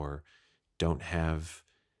uncertainty, or don't have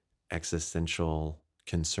existential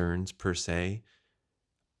concerns per se,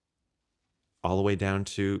 all the way down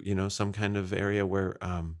to, some kind of area where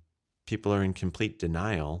people are in complete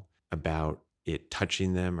denial about it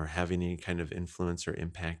touching them or having any kind of influence or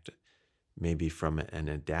impact, maybe from an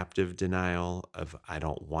adaptive denial of I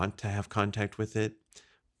don't want to have contact with it,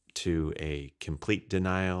 to a complete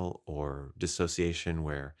denial or dissociation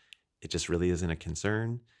where it just really isn't a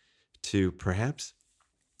concern, to perhaps,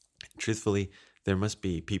 truthfully, there must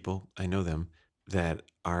be people, I know them, that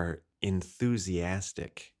are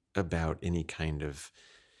enthusiastic about any kind of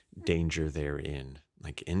danger they're in.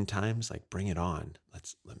 Like end times, like bring it on.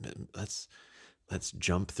 Let's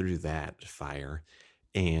jump through that fire.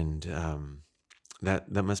 And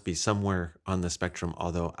that must be somewhere on the spectrum,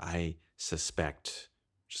 although I suspect,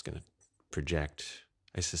 just going to project,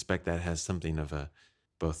 I suspect that has something of a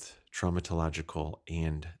both traumatological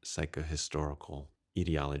and psychohistorical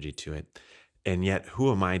etiology to it. And yet,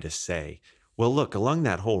 who am I to say? Well, look, along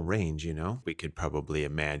that whole range, we could probably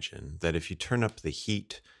imagine that if you turn up the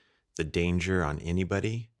heat, the danger on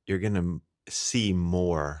anybody, you're going to see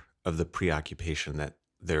more of the preoccupation that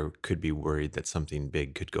there could be worried that something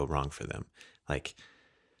big could go wrong for them. Like,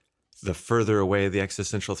 the further away the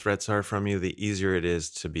existential threats are from you, the easier it is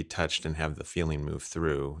to be touched and have the feeling move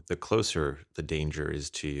through. The closer the danger is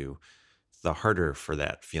to you, the harder for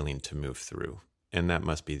that feeling to move through. And that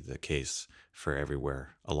must be the case for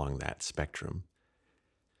everywhere along that spectrum.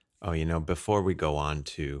 Oh, before we go on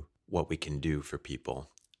to what we can do for people,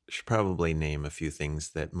 I should probably name a few things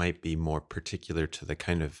that might be more particular to the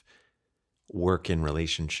kind of work and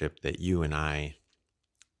relationship that you and I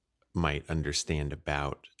might understand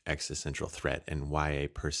about existential threat, and why a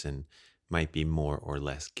person might be more or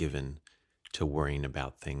less given to worrying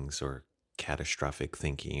about things or catastrophic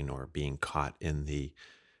thinking, or being caught in the,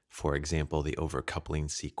 for example, the overcoupling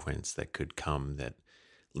sequence that could come that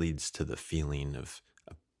leads to the feeling of,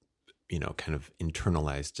 kind of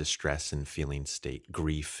internalized distress and feeling state,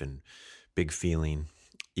 grief and big feeling,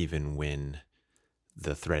 even when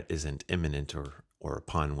the threat isn't imminent or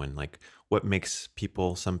upon one. Like, what makes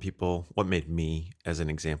what made me, as an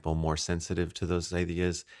example, more sensitive to those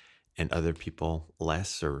ideas and other people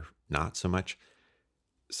less or not so much?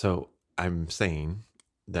 So I'm saying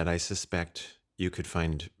that I suspect you could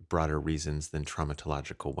find broader reasons than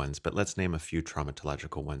traumatological ones, but let's name a few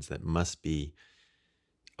traumatological ones that must be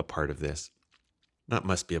a part of this. Not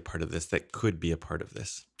must be a part of this, that could be a part of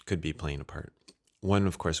this, could be playing a part. One,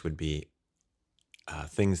 of course, would be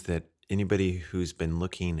things that anybody who's been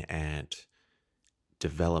looking at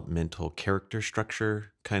developmental character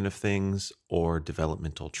structure kind of things or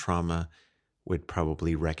developmental trauma would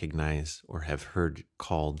probably recognize or have heard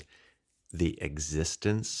called the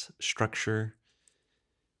existence structure.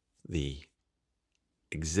 The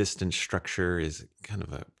existence structure is kind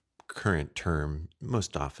of a current term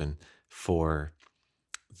most often for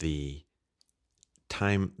the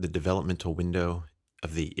the developmental window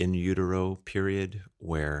of the in utero period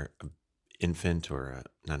where an infant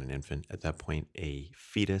not an infant, at that point, a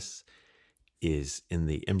fetus is in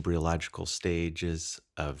the embryological stages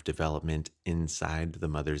of development inside the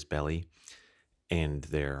mother's belly. And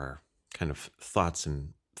there are kind of thoughts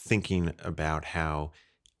and thinking about how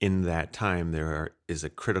in that time is a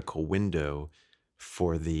critical window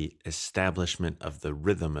for the establishment of the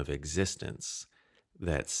rhythm of existence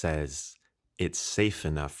that says it's safe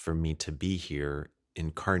enough for me to be here,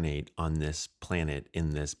 incarnate on this planet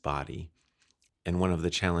in this body. And one of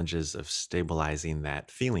the challenges of stabilizing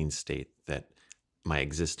that feeling state that my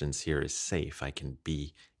existence here is safe, I can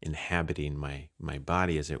be inhabiting my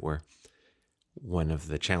body, as it were. One of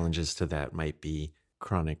the challenges to that might be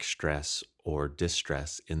chronic stress or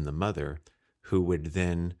distress in the mother, who would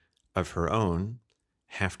then, of her own,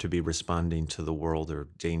 have to be responding to the world or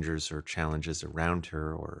dangers or challenges around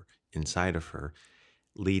her or inside of her,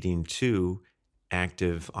 leading to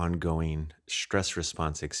active, ongoing stress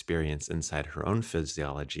response experience inside her own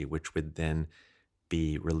physiology, which would then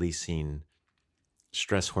be releasing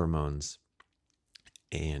stress hormones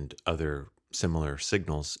and other similar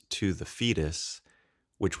signals to the fetus,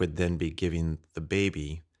 which would then be giving the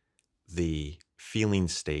baby the feeling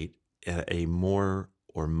state at a more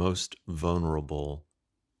or most vulnerable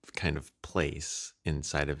kind of place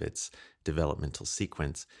inside of its developmental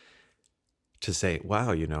sequence to say,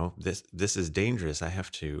 wow, this is dangerous. I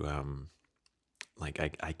have to I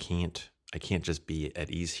can't just be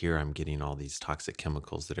at ease here. I'm getting all these toxic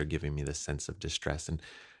chemicals that are giving me this sense of distress. And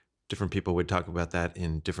different people would talk about that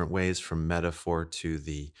in different ways, from metaphor to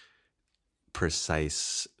the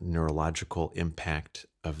precise neurological impact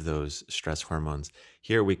of those stress hormones.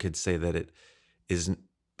 Here we could say that it is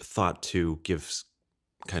thought to give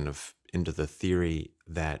kind of into the theory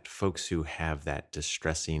that folks who have that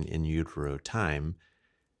distressing in utero time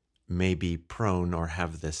may be prone or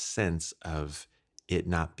have this sense of it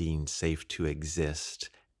not being safe to exist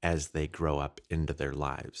as they grow up into their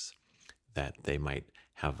lives, that they might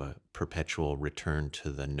have a perpetual return to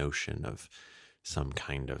the notion of some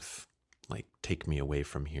kind of take me away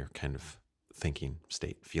from here kind of thinking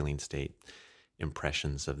state, feeling state,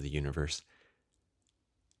 impressions of the universe.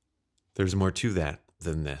 There's more to that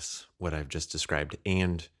than this, what I've just described.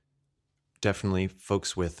 And definitely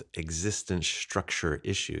folks with existence structure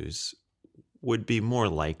issues would be more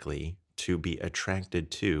likely to be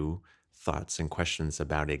attracted to thoughts and questions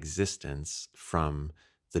about existence from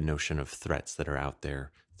the notion of threats that are out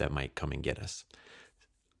there that might come and get us.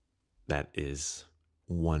 That is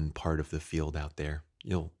one part of the field out there.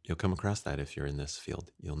 You'll come across that if you're in this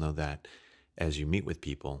field. You'll know that as you meet with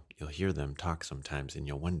people, you'll hear them talk sometimes and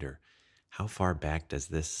you'll wonder, how far back does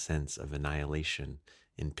this sense of annihilation,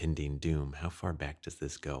 impending doom, how far back does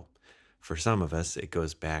this go? For some of us, it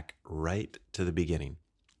goes back right to the beginning.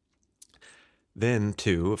 Then,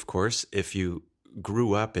 too, of course, if you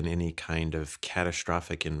grew up in any kind of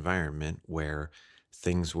catastrophic environment where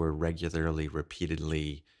things were regularly,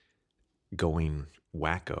 repeatedly going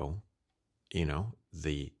wacko,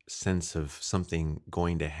 the sense of something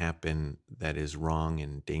going to happen that is wrong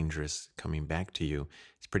and dangerous coming back to you,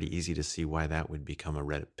 it's pretty easy to see why that would become a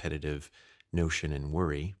repetitive notion and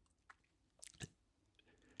worry.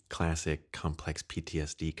 Classic complex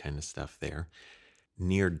PTSD kind of stuff there.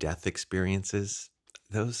 Near-death experiences,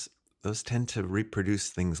 those tend to reproduce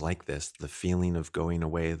things like this. The feeling of going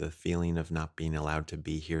away, the feeling of not being allowed to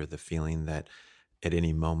be here, the feeling that at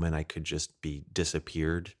any moment I could just be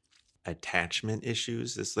disappeared. Attachment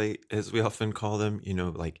issues, as we often call them,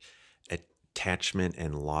 like attachment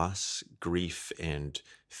and loss, grief and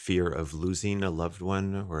fear of losing a loved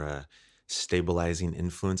one or a stabilizing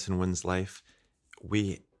influence in one's life.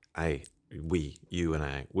 You and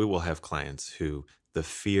I, we will have clients who the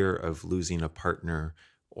fear of losing a partner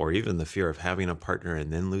or even the fear of having a partner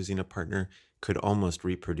and then losing a partner could almost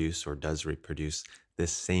reproduce or does reproduce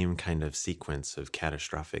this same kind of sequence of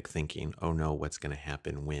catastrophic thinking. Oh no, what's going to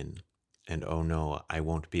happen when? And oh no, I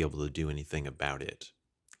won't be able to do anything about it.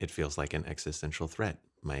 It feels like an existential threat.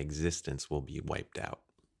 My existence will be wiped out.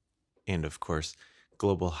 And of course,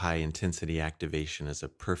 global high intensity activation is a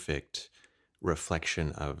perfect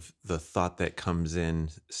reflection of the thought that comes in,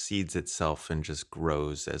 seeds itself, and just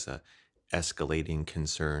grows as a escalating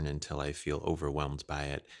concern until I feel overwhelmed by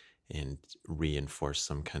it and reinforce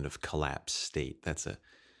some kind of collapse state. That's a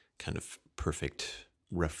kind of perfect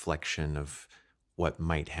reflection of what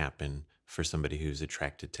might happen for somebody who's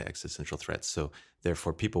attracted to existential threats. So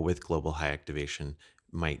therefore, people with global high activation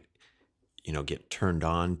might, get turned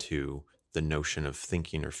on to the notion of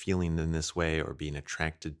thinking or feeling in this way, or being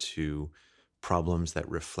attracted to problems that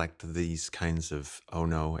reflect these kinds of, oh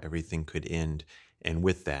no, everything could end. And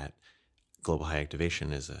with that, global high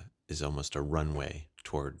activation is almost a runway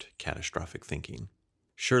toward catastrophic thinking.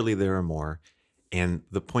 Surely there are more. And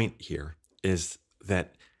the point here is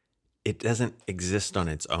that it doesn't exist on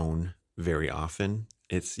its own very often.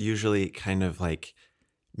 It's usually kind of like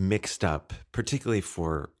mixed up, particularly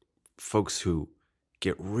for folks who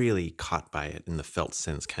get really caught by it in the felt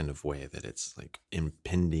sense kind of way, that it's like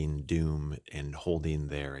impending doom and holding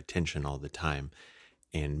their attention all the time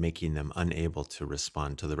and making them unable to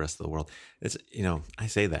respond to the rest of the world. It's, I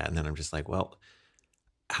say that and then I'm just like, well,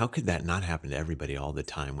 how could that not happen to everybody all the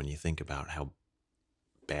time when you think about how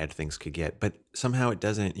bad things could get? But somehow it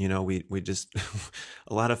doesn't. We just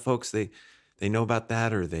a lot of folks, they know about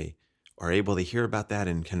that, or they are able to hear about that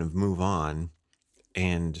and kind of move on.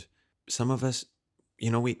 And some of us,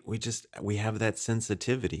 we have that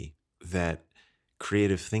sensitivity, that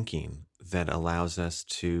creative thinking that allows us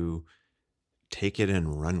to take it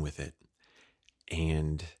and run with it.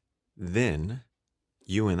 And then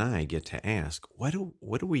you and I get to ask, what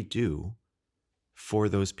do we do for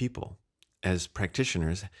those people as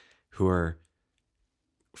practitioners who are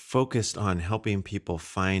focused on helping people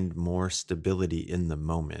find more stability in the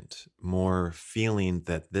moment, more feeling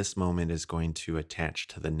that this moment is going to attach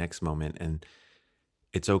to the next moment, and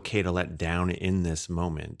it's okay to let down in this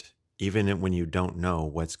moment, even when you don't know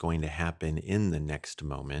what's going to happen in the next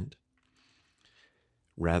moment,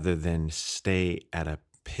 rather than stay at a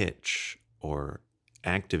pitch or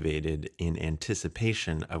activated in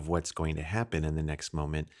anticipation of what's going to happen in the next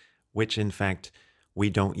moment, which in fact, we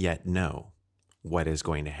don't yet know what is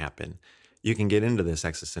going to happen. You can get into this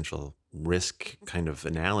existential risk kind of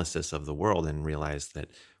analysis of the world and realize that,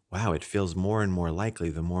 wow, it feels more and more likely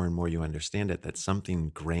the more and more you understand it, that something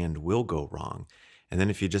grand will go wrong. And then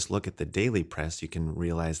if you just look at the daily press, you can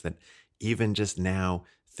realize that even just now,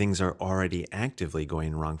 things are already actively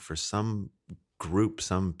going wrong for some group,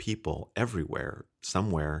 some people everywhere.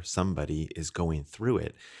 Somewhere, somebody is going through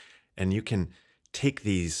it. And you can take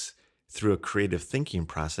these through a creative thinking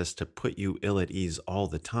process to put you ill at ease all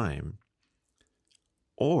the time,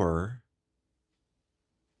 or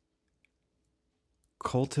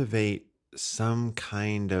cultivate some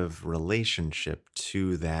kind of relationship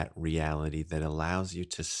to that reality that allows you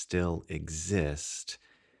to still exist,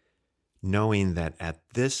 knowing that at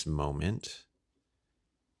this moment,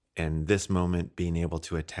 and this moment being able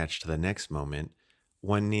to attach to the next moment,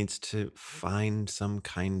 one needs to find some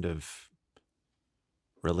kind of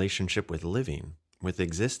relationship with living, with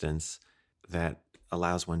existence, that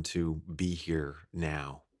allows one to be here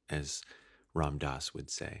now, as Ram Dass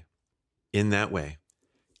would say. In that way,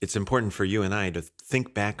 it's important for you and I to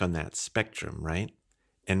think back on that spectrum, right?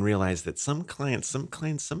 And realize that some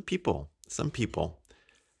people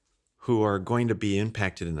who are going to be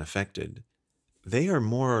impacted and affected, they are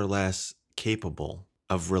more or less capable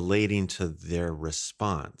of relating to their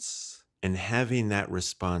response and having that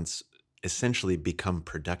response essentially become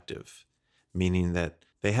productive, meaning that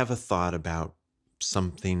they have a thought about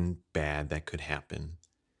something bad that could happen,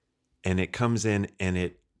 and it comes in and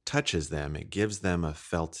it touches them. It gives them a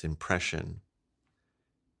felt impression.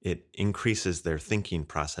 It increases their thinking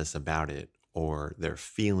process about it, or their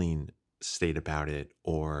feeling state about it,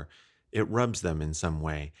 or it rubs them in some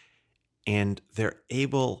way. And they're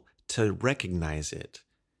able to recognize it.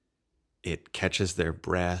 It catches their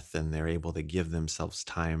breath and they're able to give themselves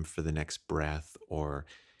time for the next breath, or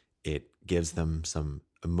it gives them some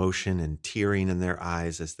emotion and tearing in their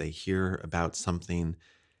eyes as they hear about something,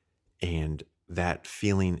 and that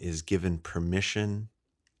feeling is given permission,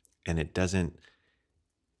 and it doesn't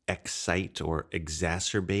excite or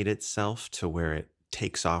exacerbate itself to where it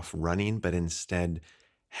takes off running, but instead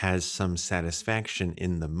has some satisfaction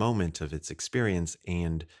in the moment of its experience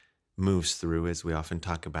and moves through, as we often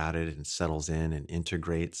talk about it, and settles in and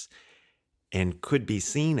integrates, and could be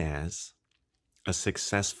seen as a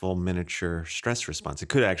successful miniature stress response. It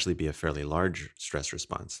could actually be a fairly large stress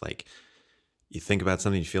response. Like, you think about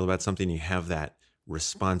something, you feel about something, you have that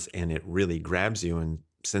response, and it really grabs you and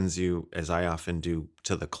sends you, as I often do,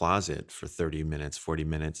 to the closet for 30 minutes, 40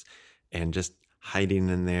 minutes, and just hiding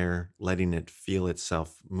in there, letting it feel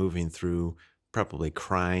itself moving through, probably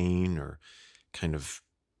crying or kind of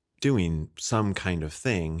doing some kind of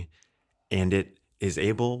thing. And it is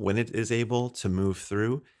able, when it is able to move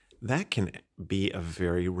through, that can be a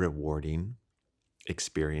very rewarding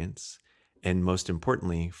experience. And most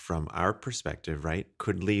importantly, from our perspective, right,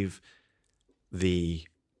 could leave the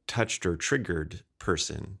touched or triggered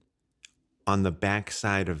person on the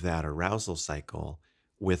backside of that arousal cycle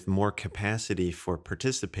with more capacity for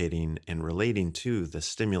participating and relating to the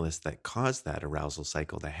stimulus that caused that arousal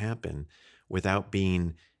cycle to happen without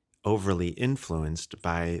being overly influenced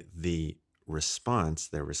by their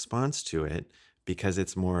response to it, because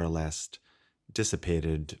it's more or less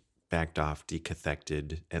dissipated, backed off,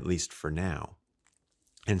 decathected, at least for now.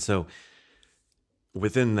 And so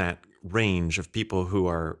within that range of people who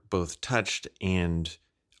are both touched and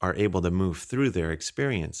are able to move through their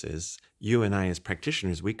experiences, you and I, as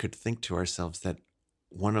practitioners, we could think to ourselves that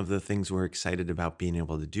one of the things we're excited about being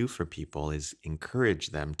able to do for people is encourage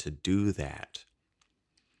them to do that.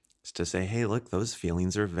 It's to say, hey, look, those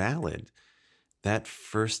feelings are valid. That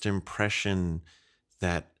first impression,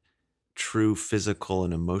 that true physical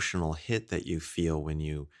and emotional hit that you feel when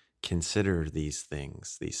you consider these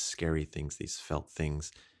things, these scary things, these felt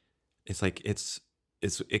things, it's like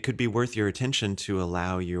it could be worth your attention to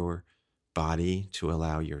allow your body, to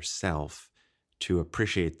allow yourself to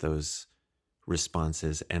appreciate those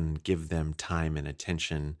responses and give them time and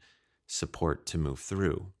attention, support to move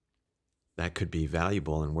through. That could be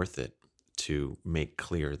valuable and worth it to make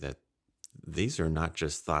clear that these are not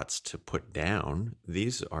just thoughts to put down.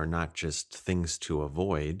 These are not just things to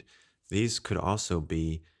avoid. These could also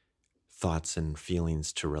be thoughts and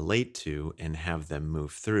feelings to relate to and have them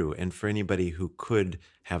move through. And for anybody who could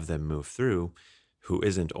have them move through, who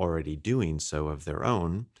isn't already doing so of their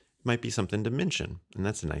own, it might be something to mention. And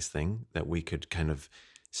that's a nice thing that we could kind of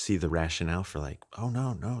see the rationale for, like, oh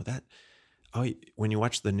no, when you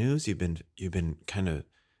watch the news, you've been kind of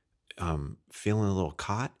feeling a little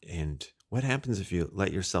caught. And what happens if you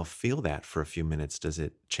let yourself feel that for a few minutes? Does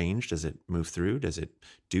it change? Does it move through? Does it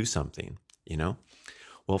do something?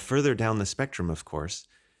 Well, further down the spectrum, of course,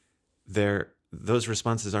 those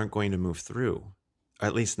responses aren't going to move through,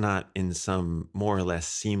 at least not in some more or less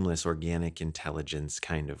seamless organic intelligence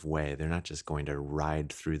kind of way. They're not just going to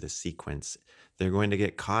ride through the sequence. They're going to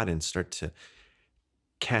get caught and start to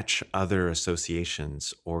catch other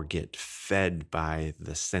associations or get fed by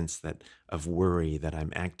the sense of worry that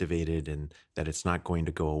I'm activated and that it's not going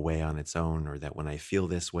to go away on its own, or that when I feel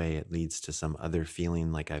this way, it leads to some other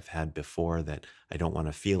feeling like I've had before that I don't want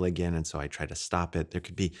to feel again. And so I try to stop it. There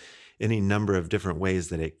could be any number of different ways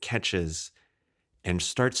that it catches and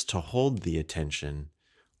starts to hold the attention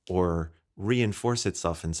or reinforce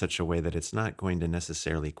itself in such a way that it's not going to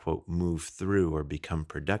necessarily, quote, move through or become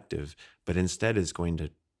productive, but instead is going to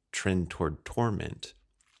trend toward torment.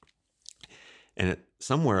 And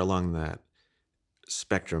somewhere along that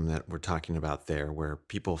spectrum that we're talking about there, where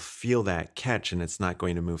people feel that catch and it's not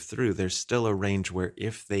going to move through, there's still a range where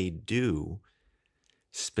if they do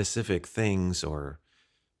specific things or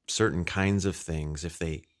certain kinds of things, if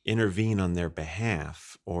they intervene on their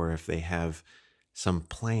behalf, or if they have some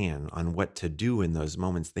plan on what to do in those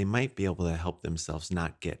moments, they might be able to help themselves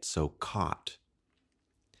not get so caught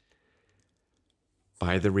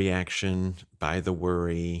by the reaction, by the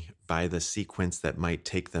worry, by the sequence that might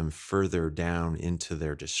take them further down into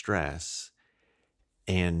their distress.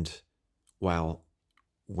 And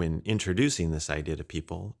when introducing this idea to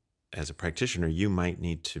people as a practitioner, you might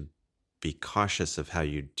need to be cautious of how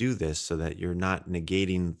you do this so that you're not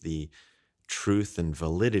negating the truth and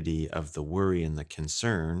validity of the worry and the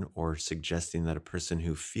concern, or suggesting that a person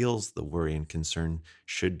who feels the worry and concern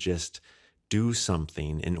should just do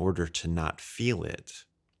something in order to not feel it.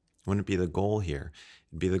 Wouldn't be the goal here.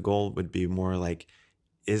 The goal would be more like,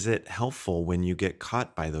 is it helpful when you get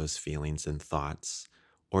caught by those feelings and thoughts?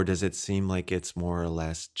 Or does it seem like it's more or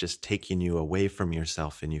less just taking you away from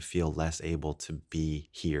yourself and you feel less able to be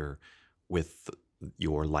here with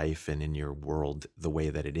your life and in your world the way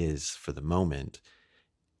that it is for the moment,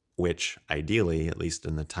 which ideally, at least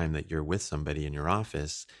in the time that you're with somebody in your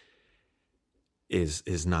office,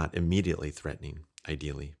 is not immediately threatening,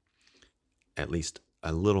 ideally, at least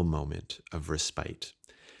a little moment of respite.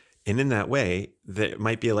 And in that way, that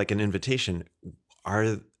might be like an invitation.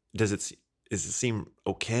 Does it seem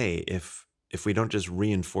okay if we don't just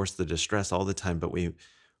reinforce the distress all the time, but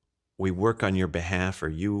we work on your behalf, or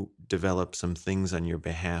you develop some things on your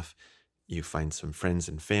behalf, you find some friends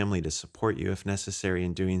and family to support you if necessary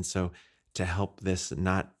in doing so, to help this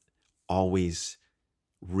not always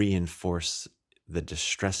reinforce the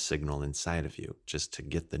distress signal inside of you, just to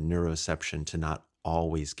get the neuroception to not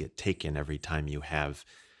always get taken every time you have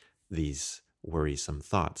these worrisome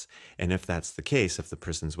thoughts. And if that's the case, if the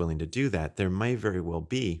person's willing to do that, there might very well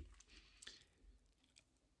be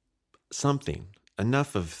something,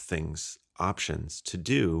 enough of things, options to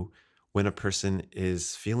do when a person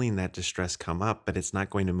is feeling that distress come up, but it's not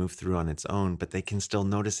going to move through on its own, but they can still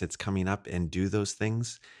notice it's coming up and do those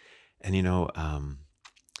things. And,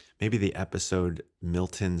 maybe the episode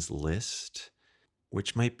Milton's List,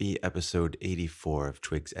 which might be episode 84 of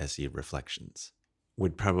Twig's SE Reflections,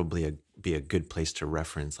 would probably be a good place to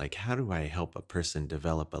reference, like, how do I help a person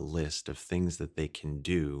develop a list of things that they can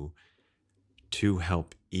do to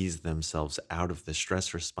help ease themselves out of the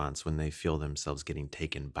stress response when they feel themselves getting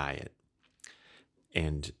taken by it.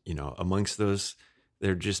 And, amongst those,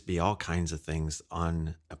 there'd just be all kinds of things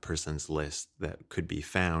on a person's list that could be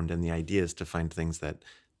found. And the idea is to find things that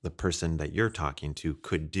the person that you're talking to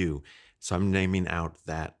could do. So I'm naming out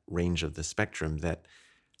that range of the spectrum that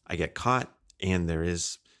I get caught, and there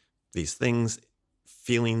is these things,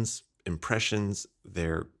 feelings, impressions,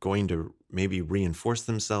 they're going to maybe reinforce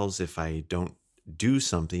themselves if I don't do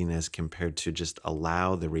something as compared to just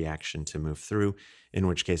allow the reaction to move through, in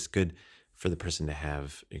which case good for the person to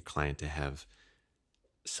have, your client to have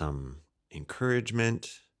some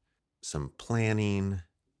encouragement, some planning,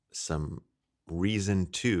 some reason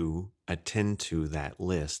to attend to that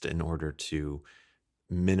list in order to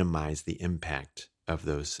minimize the impact of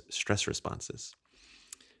those stress responses.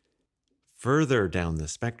 Further down the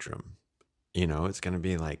spectrum, it's going to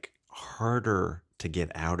be like harder to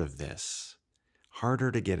get out of this,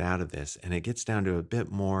 And it gets down to a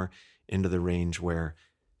bit more into the range where,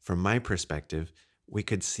 from my perspective, we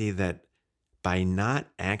could see that by not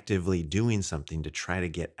actively doing something to try to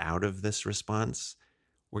get out of this response,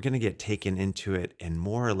 we're going to get taken into it and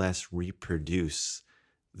more or less reproduce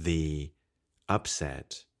the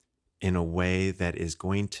upset in a way that is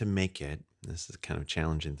going to make it, this is kind of a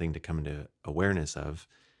challenging thing to come into awareness of,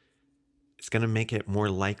 it's going to make it more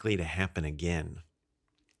likely to happen again.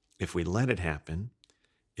 If we let it happen,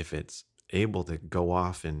 if it's able to go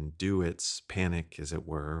off and do its panic, as it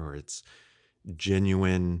were, or its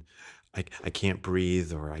genuine, I can't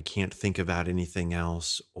breathe, or I can't think about anything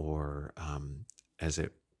else, or as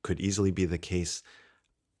it could easily be the case,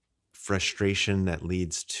 frustration that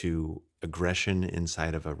leads to aggression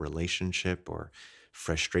inside of a relationship, or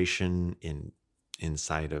frustration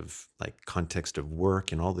inside of like context of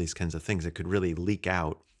work and all these kinds of things. It could really leak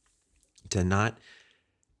out. To not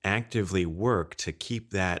actively work to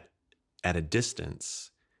keep that at a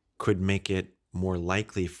distance could make it more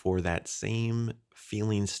likely for that same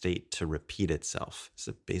feeling state to repeat itself. It's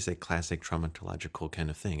a basic classic traumatological kind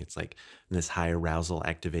of thing. It's like this high arousal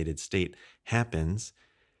activated state happens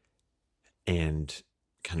and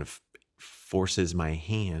kind of forces my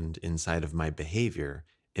hand inside of my behavior.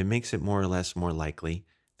 It makes it more or less more likely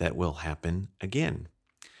that will happen again.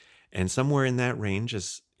 And somewhere in that range,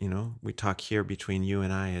 as we talk here between you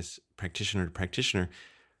and I as practitioner to practitioner,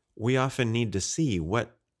 we often need to see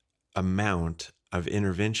what amount of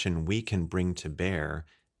intervention we can bring to bear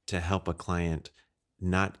to help a client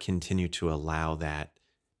not continue to allow that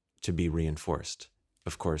to be reinforced.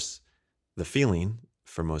 Of course, the feeling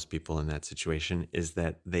for most people in that situation is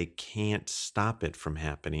that they can't stop it from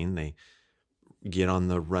happening. They get on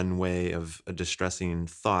the runway of a distressing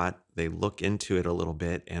thought, they look into it a little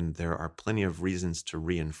bit, and there are plenty of reasons to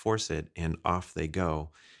reinforce it, and off they go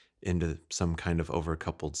into some kind of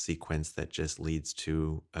overcoupled sequence that just leads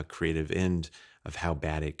to a creative end of how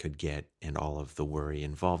bad it could get and all of the worry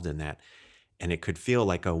involved in that. And it could feel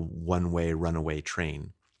like a one-way runaway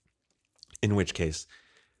train, in which case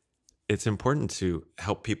it's important to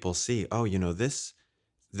help people see, oh, this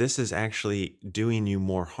is actually doing you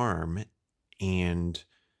more harm. And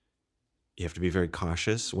you have to be very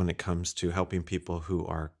cautious when it comes to helping people who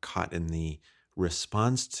are caught in the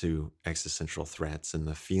response to existential threats and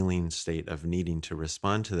the feeling state of needing to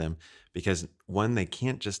respond to them, because one, they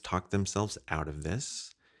can't just talk themselves out of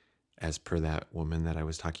this, as per that woman that I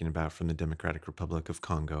was talking about from the Democratic Republic of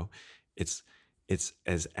Congo. It's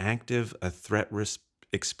as active a threat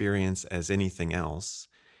experience as anything else.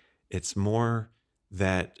 It's more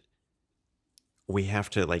that we have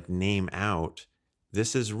to name out,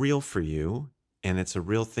 this is real for you, and it's a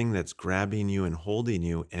real thing that's grabbing you and holding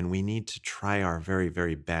you, and we need to try our very,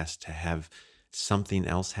 very best to have something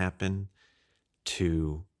else happen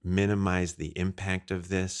to minimize the impact of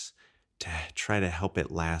this, to try to help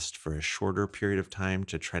it last for a shorter period of time,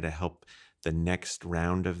 to try to help the next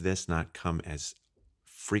round of this not come as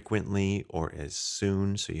frequently or as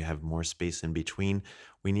soon, so you have more space in between.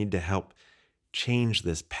 We need to help change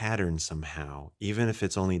this pattern somehow, even if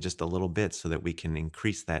it's only just a little bit, so that we can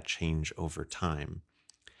increase that change over time.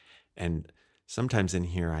 And sometimes in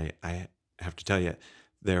here, I have to tell you,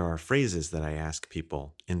 there are phrases that I ask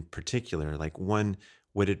people in particular, like one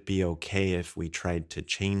would it be okay if we tried to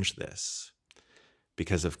change this?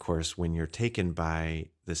 Because, of course, when you're taken by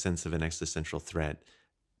the sense of an existential threat,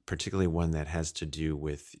 particularly one that has to do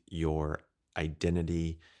with your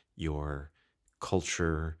identity, your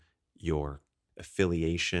culture, your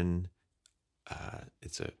affiliation,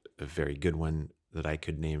 it's a very good one that I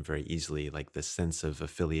could name very easily, like the sense of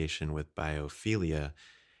affiliation with biophilia,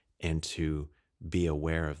 and to be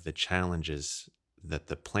aware of the challenges that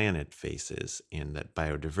the planet faces and that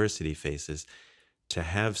biodiversity faces. To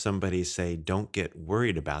have somebody say, don't get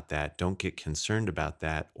worried about that, don't get concerned about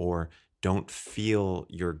that, or don't feel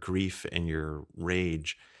your grief and your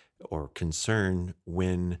rage or concern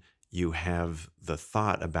when you have the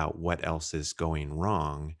thought about what else is going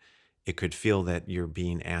wrong, it could feel that you're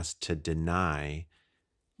being asked to deny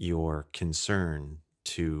your concern,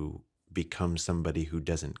 to become somebody who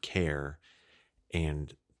doesn't care.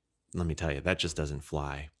 And let me tell you, that just doesn't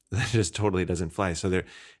fly. That just totally doesn't fly. So there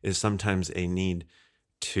is sometimes a need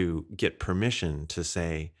to get permission to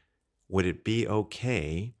say, would it be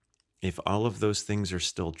okay if all of those things are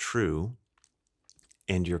still true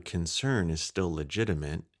and your concern is still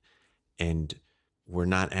legitimate, and we're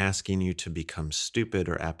not asking you to become stupid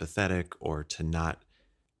or apathetic or to not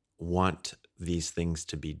want these things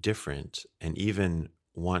to be different, and even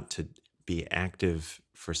want to be active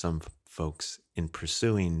for some folks in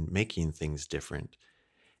pursuing making things different.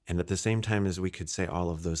 And at the same time as we could say all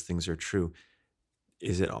of those things are true,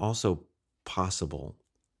 is it also possible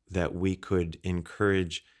that we could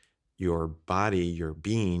encourage your body, your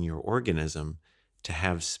being, your organism to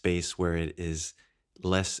have space where it is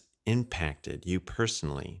less impacted, you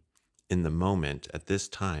personally, in the moment at this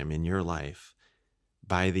time in your life,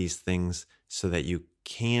 by these things, so that you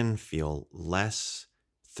can feel less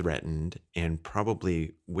threatened, and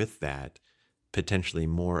probably with that, potentially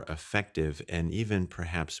more effective and even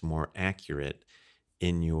perhaps more accurate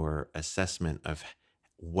in your assessment of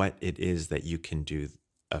what it is that you can do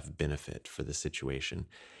of benefit for the situation.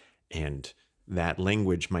 And that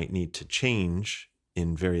language might need to change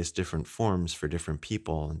in various different forms for different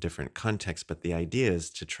people and different contexts. But the idea is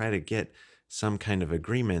to try to get some kind of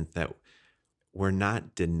agreement that we're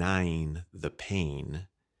not denying the pain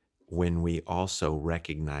when we also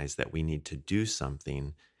recognize that we need to do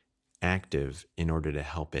something active in order to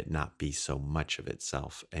help it not be so much of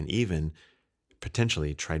itself, and even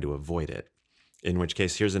potentially try to avoid it. In which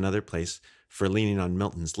case, here's another place for leaning on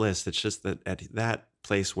Milton's list. It's just that at that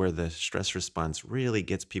place where the stress response really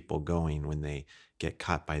gets people going when they get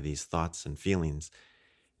caught by these thoughts and feelings,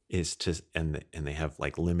 is to, and they have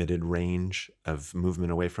like limited range of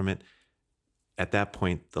movement away from it. At that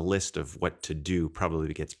point, the list of what to do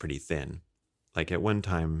probably gets pretty thin. Like at one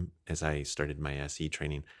time, as I started my SE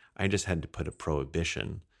training, I just had to put a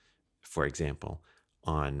prohibition, for example,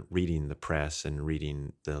 on reading the press and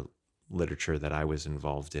reading the literature that I was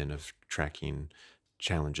involved in of tracking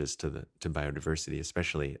challenges to biodiversity,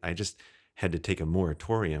 especially. I just had to take a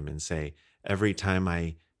moratorium and say, every time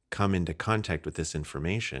I come into contact with this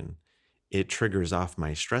information, it triggers off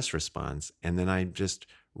my stress response. And then I'm just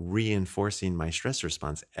reinforcing my stress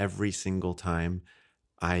response every single time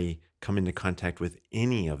I come into contact with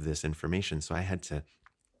any of this information. So I had to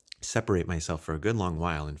separate myself for a good long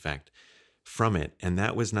while, in fact, from it. And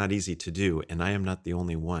that was not easy to do. And I am not the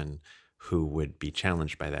only one who would be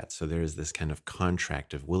challenged by that. So there is this kind of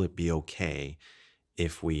contract of, will it be okay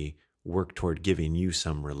if we work toward giving you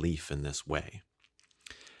some relief in this way?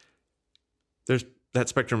 There's that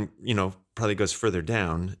spectrum, probably goes further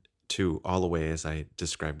down to all the way, as I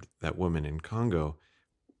described that woman in Congo,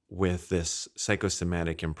 with this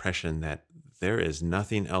psychosomatic impression that there is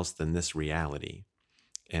nothing else than this reality.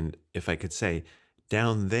 And if I could say,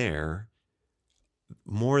 down there,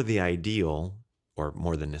 more the ideal, or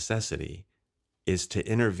more the necessity, is to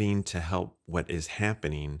intervene to help what is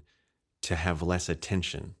happening to have less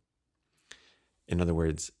attention. In other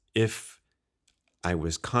words, if a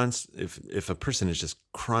person is just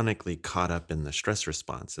chronically caught up in the stress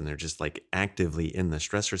response, and they're just like actively in the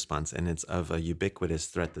stress response, and it's of a ubiquitous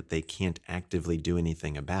threat that they can't actively do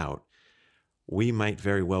anything about, we might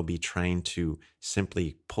very well be trying to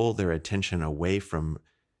simply pull their attention away from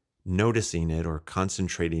noticing it or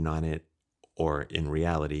concentrating on it, or in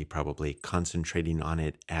reality, probably concentrating on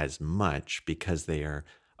it as much because they are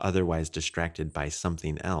otherwise distracted by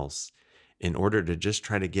something else, in order to just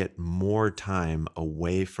try to get more time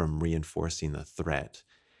away from reinforcing the threat.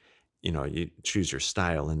 You choose your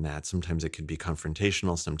style in that. Sometimes it could be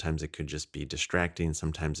confrontational. Sometimes it could just be distracting.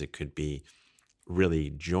 Sometimes it could be really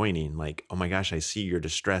joining, like, oh my gosh, I see your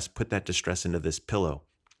distress. Put that distress into this pillow.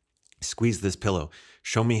 Squeeze this pillow.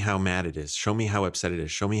 Show me how mad it is. Show me how upset it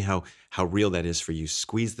is. Show me how real that is for you.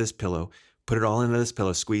 Squeeze this pillow. Put it all into this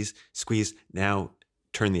pillow. Squeeze, squeeze. Now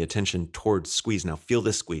turn the attention towards squeeze. Now feel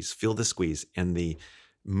this squeeze. Feel the squeeze. And the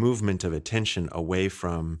movement of attention away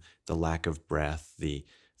from the lack of breath, the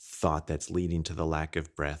thought that's leading to the lack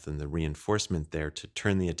of breath, and the reinforcement there to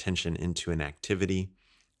turn the attention into an activity,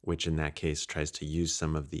 which in that case tries to use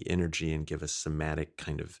some of the energy and give a somatic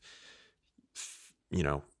kind of,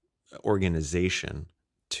 organization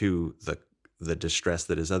to the distress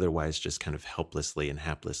that is otherwise just kind of helplessly and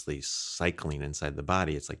haplessly cycling inside the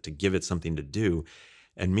body. It's like to give it something to do.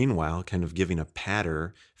 And meanwhile, kind of giving a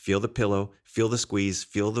patter, feel the pillow, feel the squeeze,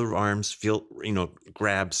 feel the arms, feel,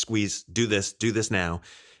 grab, squeeze, do this now,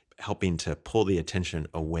 helping to pull the attention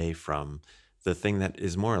away from the thing that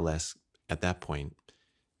is more or less at that point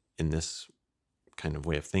in this kind of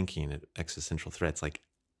way of thinking, existential threats, like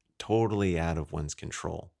totally out of one's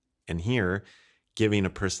control. And here, giving a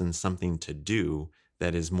person something to do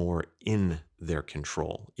that is more in their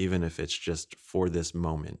control, even if it's just for this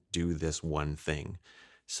moment, do this one thing.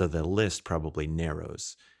 So the list probably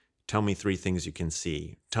narrows. Tell me 3 things you can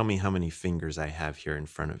see. Tell me how many fingers I have here in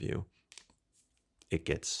front of you. It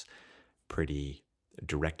gets pretty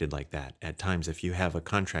directed like that. At times, if you have a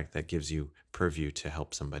contract that gives you purview to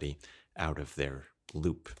help somebody out of their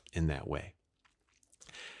loop in that way.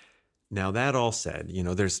 Now, that all said,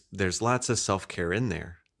 there's lots of self-care in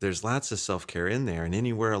there. There's lots of self-care in there. And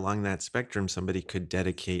anywhere along that spectrum, somebody could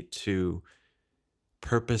dedicate to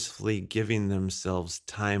purposefully giving themselves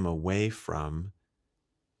time away from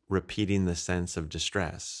repeating the sense of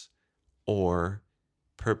distress, or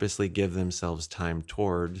purposely give themselves time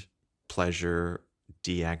toward pleasure,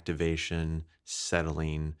 deactivation,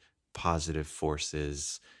 settling, positive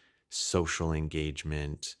forces, social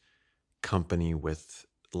engagement, company with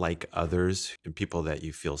like others, people that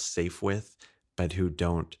you feel safe with, but who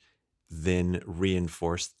don't then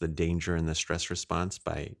reinforce the danger and the stress response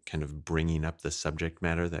by kind of bringing up the subject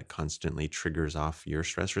matter that constantly triggers off your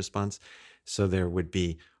stress response. So there would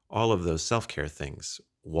be all of those self-care things: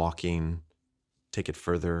 walking, take it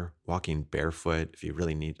further, walking barefoot. If you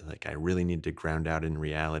really need, I really need to ground out in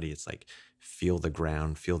reality, it's like feel the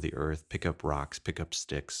ground, feel the earth, pick up rocks, pick up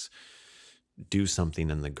sticks, do something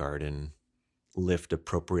in the garden, lift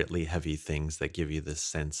appropriately heavy things that give you this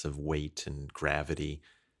sense of weight and gravity.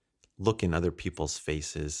 Look in other people's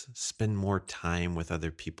faces, spend more time with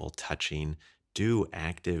other people, touching, do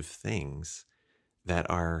active things that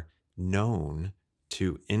are known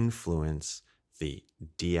to influence the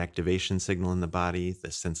deactivation signal in the body, the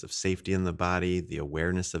sense of safety in the body, the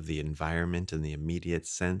awareness of the environment in the immediate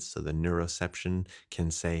sense. So the neuroception can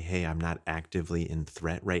say, hey, I'm not actively in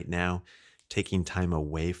threat right now. Taking time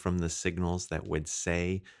away from the signals that would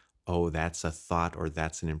say, oh, that's a thought, or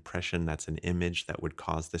that's an impression, that's an image that would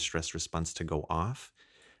cause the stress response to go off.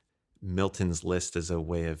 Milton's list is a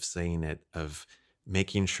way of saying it, of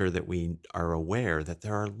making sure that we are aware that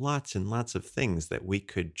there are lots and lots of things that we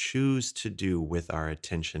could choose to do with our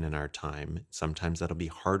attention and our time. Sometimes that'll be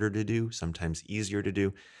harder to do, sometimes easier to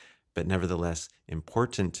do, but nevertheless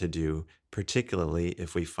important to do, particularly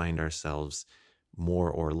if we find ourselves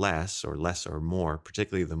more or less or more,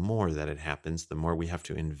 particularly the more that it happens, the more we have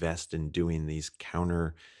to invest in doing these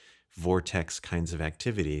counter vortex kinds of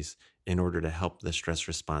activities in order to help the stress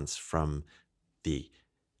response from the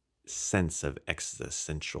sense of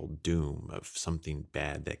existential doom of something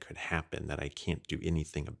bad that could happen that I can't do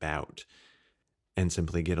anything about, and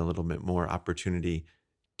simply get a little bit more opportunity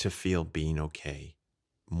to feel being okay,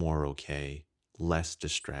 more okay, less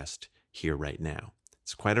distressed here right now.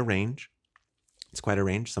 It's quite a range.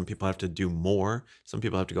 Some people have to do more. Some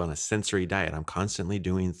people have to go on a sensory diet. I'm constantly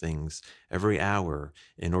doing things every hour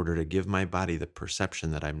in order to give my body the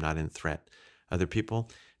perception that I'm not in threat. Other people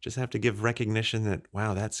just have to give recognition that,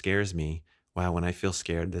 wow, that scares me. Wow, when I feel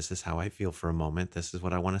scared, this is how I feel for a moment. This is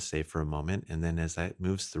what I want to say for a moment. And then as that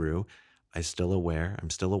moves through, I'm still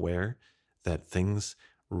aware that things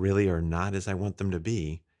really are not as I want them to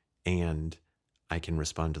be. And I can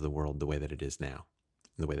respond to the world the way that it is now,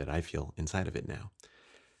 the way that I feel inside of it now.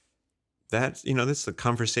 That's, this is a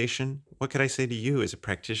conversation. What could I say to you as a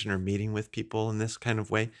practitioner meeting with people in this kind of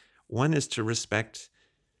way? One is to respect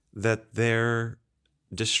that their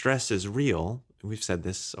distress is real. We've said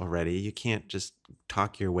this already. You can't just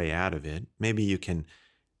talk your way out of it. Maybe you can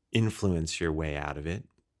influence your way out of it,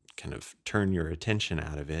 kind of turn your attention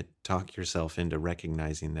out of it, talk yourself into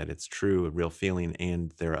recognizing that it's true, a real feeling,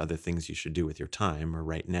 and there are other things you should do with your time or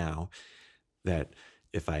right now, that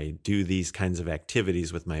if I do these kinds of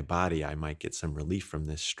activities with my body, I might get some relief from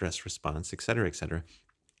this stress response, et cetera, et cetera.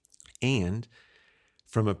 And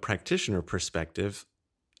From a practitioner perspective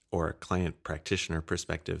or a client practitioner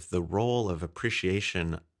perspective, the role of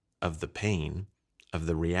appreciation of the pain, of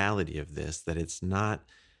the reality of this, that it's not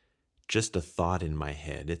just a thought in my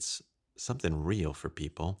head, it's something real for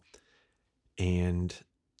people. And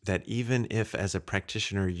that even if, as a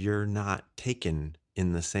practitioner, you're not taken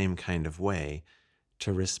in the same kind of way,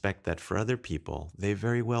 to respect that for other people, they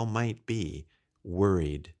very well might be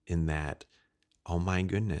worried in that, oh my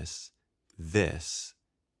goodness, this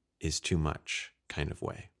is too much kind of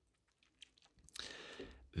way.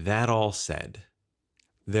 That all said,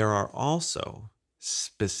 there are also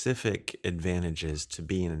specific advantages to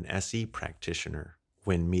being an SE practitioner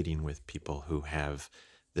when meeting with people who have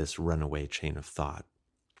this runaway chain of thought.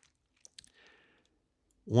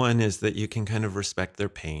 One is that you can kind of respect their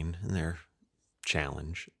pain and their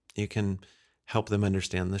challenge. You can help them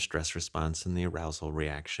understand the stress response and the arousal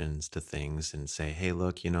reactions to things and say, hey,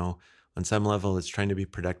 look, on some level, it's trying to be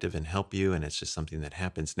productive and help you, and it's just something that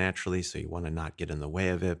happens naturally, so you want to not get in the way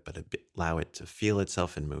of it, but allow it to feel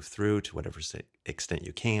itself and move through to whatever extent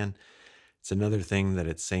you can. It's another thing that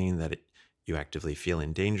it's saying that you actively feel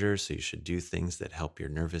in danger, so you should do things that help your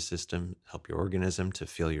nervous system, help your organism to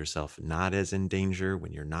feel yourself not as in danger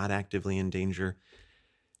when you're not actively in danger.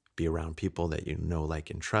 Be around people that you know, like,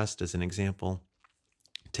 and trust, as an example.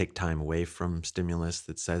 Take time away from stimulus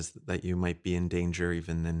that says that you might be in danger,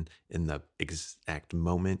 even then in the exact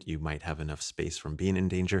moment you might have enough space from being in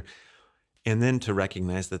danger. And then to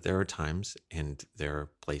recognize that there are times and there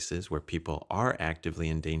are places where people are actively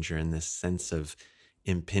in danger in this sense of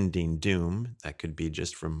impending doom. That could be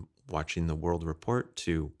just from watching the world report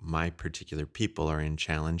to my particular people are in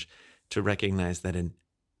challenge, to recognize that an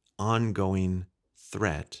ongoing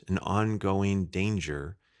threat, an ongoing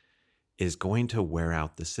danger is going to wear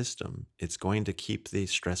out the system. It's going to keep the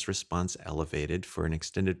stress response elevated for an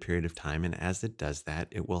extended period of time. And as it does that,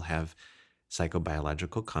 it will have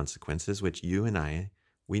psychobiological consequences, which you and I,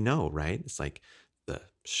 we know, right? It's like the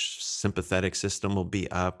sympathetic system will be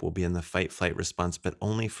up, we'll be in the fight flight response, but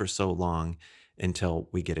only for so long until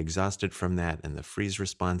we get exhausted from that and the freeze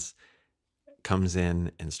response comes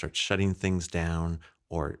in and starts shutting things down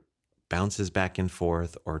or bounces back and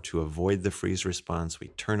forth, or to avoid the freeze response, we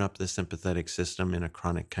turn up the sympathetic system in a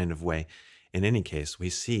chronic kind of way. In any case, we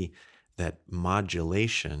see that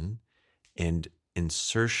modulation and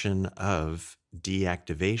insertion of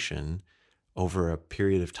deactivation over a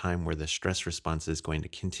period of time where the stress response is going to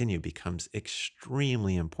continue becomes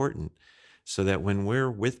extremely important, so that when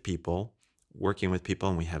we're with people, working with people,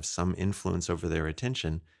 and we have some influence over their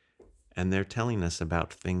attention, and they're telling us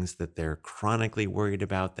about things that they're chronically worried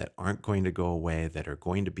about that aren't going to go away, that are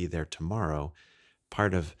going to be there tomorrow,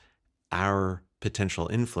 part of our potential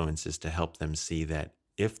influence is to help them see that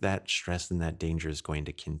if that stress and that danger is going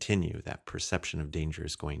to continue, that perception of danger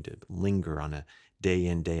is going to linger on a day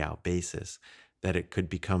in, day out basis, that it could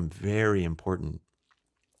become very important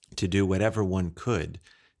to do whatever one could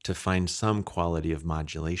to find some quality of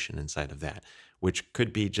modulation inside of that, which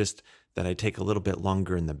could be just that I take a little bit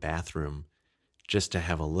longer in the bathroom just to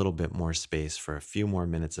have a little bit more space for a few more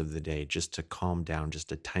minutes of the day, just to calm down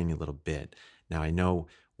just a tiny little bit. Now, I know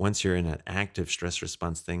once you're in an active stress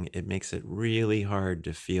response thing, it makes it really hard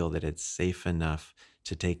to feel that it's safe enough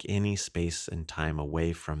to take any space and time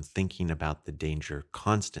away from thinking about the danger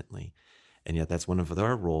constantly. And yet that's one of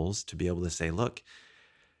our roles, to be able to say, look,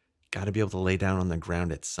 got to be able to lay down on the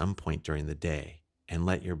ground at some point during the day and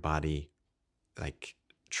let your body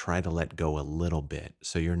try to let go a little bit,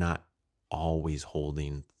 so you're not always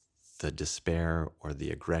holding the despair or the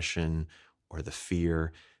aggression or the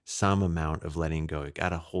fear. Some amount of letting go. You got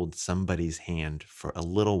to hold somebody's hand for a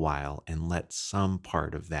little while and let some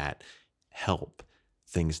part of that help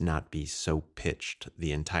things not be so pitched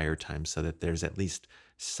the entire time, so that there's at least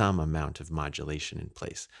some amount of modulation in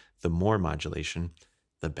place. The more modulation,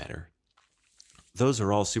 the better. Those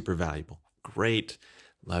are all super valuable. Great.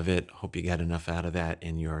 Love it. Hope you got enough out of that,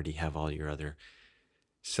 and you already have all your other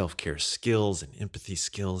self-care skills and empathy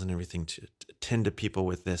skills and everything to attend to people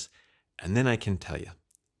with this. And then I can tell you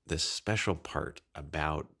the special part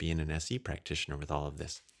about being an SE practitioner with all of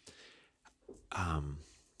this. How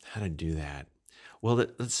to do that? Well,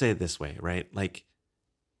 let's say it this way, right? Like,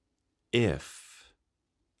 if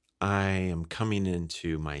I am coming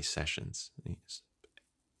into my sessions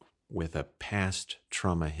with a past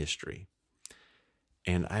trauma history,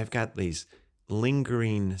 and I've got these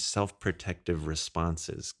lingering self-protective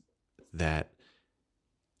responses that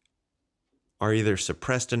are either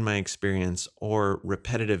suppressed in my experience or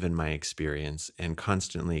repetitive in my experience and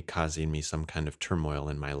constantly causing me some kind of turmoil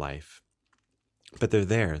in my life. But they're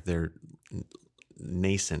there, they're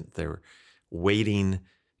nascent, they're waiting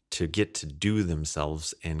to get to do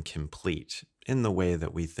themselves and complete in the way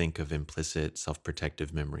that we think of implicit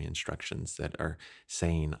self-protective memory instructions that are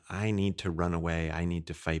saying, I need to run away, I need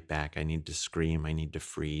to fight back, I need to scream, I need to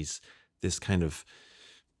freeze. This kind of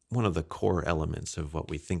one of the core elements of what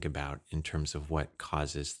we think about in terms of what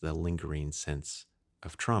causes the lingering sense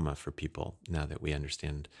of trauma for people now that we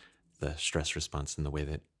understand the stress response in the way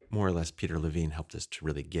that more or less Peter Levine helped us to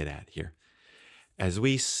really get at here. As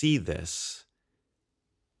we see this,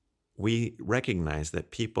 we recognize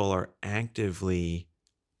that people are actively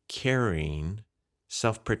carrying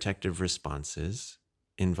self-protective responses,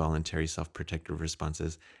 involuntary self-protective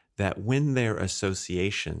responses, that when their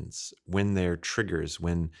associations, when their triggers,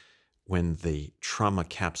 when the trauma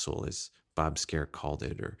capsule, as Bob Scare called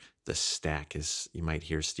it, or the stack, as you might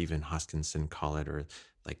hear Stephen Hoskinson call it, or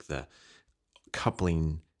like the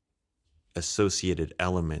coupling associated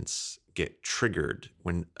elements get triggered,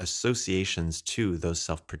 when associations to those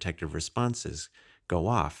self-protective responses go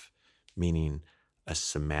off, meaning a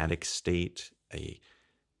somatic state, a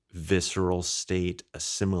visceral state, a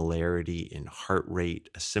similarity in heart rate,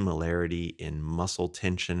 a similarity in muscle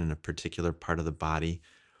tension in a particular part of the body,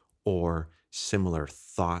 or similar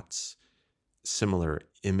thoughts, similar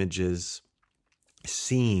images,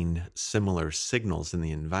 seeing similar signals in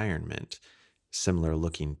the environment, similar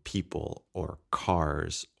looking people or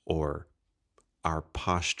cars, or our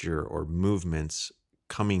posture or movements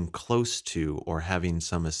coming close to or having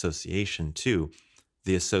some association to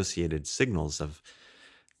the associated signals of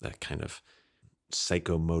the kind of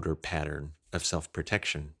psychomotor pattern of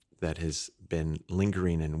self-protection that has been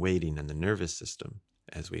lingering and waiting in the nervous system,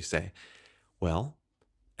 as we say. Well,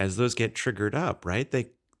 as those get triggered up, right,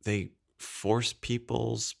 they force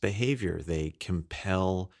people's behavior. They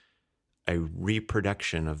compel a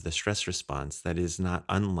reproduction of the stress response that is not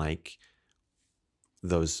unlike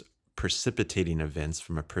those precipitating events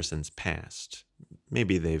from a person's past.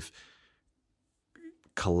 Maybe they've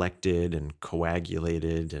collected and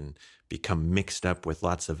coagulated and become mixed up with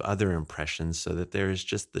lots of other impressions, so that there is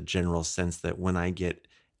just the general sense that when I get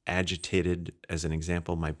agitated, as an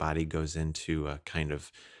example, my body goes into a kind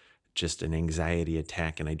of just an anxiety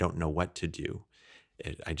attack and I don't know what to do.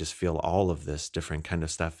 I just feel all of this different kind of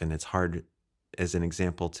stuff, and it's hard, as an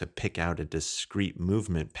example, to pick out a discrete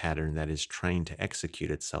movement pattern that is trying to execute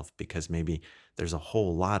itself, because maybe there's a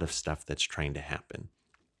whole lot of stuff that's trying to happen.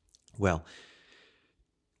 Well,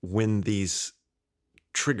 when these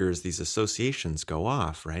triggers, these associations go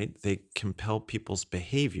off, right, they compel people's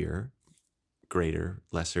behavior, greater,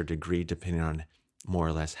 lesser degree, depending on more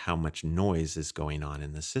or less how much noise is going on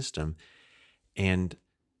in the system. And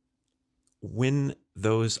when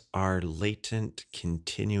those are latent,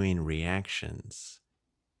 continuing reactions,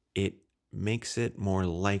 it makes it more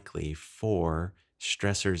likely for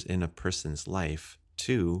stressors in a person's life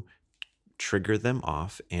to trigger them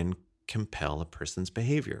off and compel a person's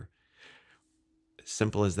behavior.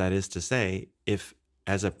 Simple as that is to say, if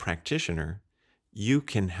as a practitioner, you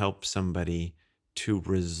can help somebody to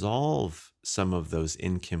resolve some of those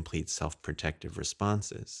incomplete self-protective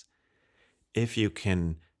responses, if you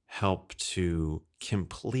can help to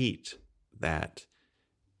complete that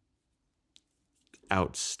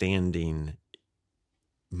outstanding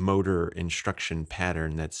motor instruction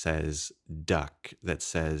pattern that says duck, that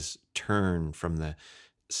says turn from the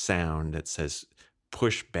sound, that says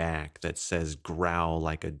push back, that says growl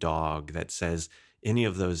like a dog, that says any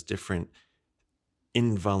of those different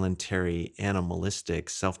involuntary, animalistic,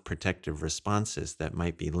 self-protective responses that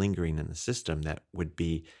might be lingering in the system, that would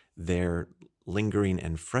be there lingering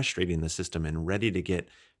and frustrating the system and ready to get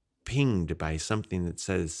pinged by something that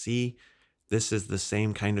says, see, this is the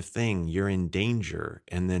same kind of thing, you're in danger,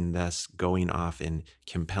 and then thus going off and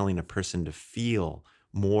compelling a person to feel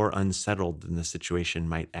more unsettled than the situation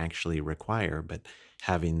might actually require, but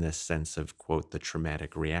having this sense of, quote, the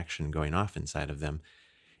traumatic reaction going off inside of them.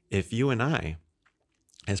 If you and I,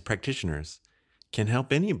 as practitioners, can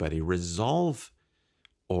help anybody resolve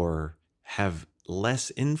or have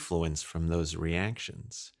less influence from those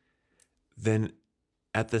reactions, then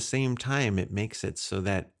at the same time, it makes it so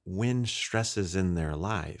that when stresses in their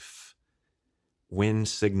life, when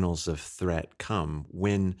signals of threat come,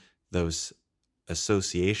 when those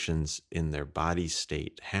associations in their body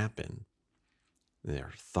state happen,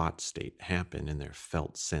 their thought state happen, and their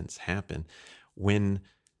felt sense happen, when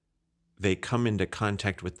they come into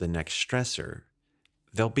contact with the next stressor,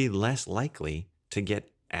 they'll be less likely to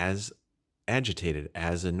get as agitated,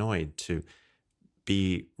 as annoyed, to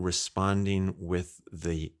be responding with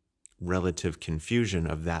the relative confusion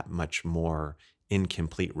of that much more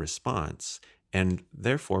incomplete response and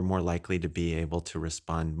therefore more likely to be able to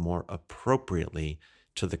respond more appropriately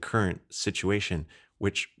to the current situation,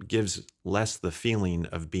 which gives less the feeling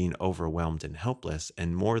of being overwhelmed and helpless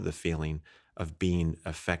and more the feeling of being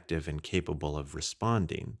effective and capable of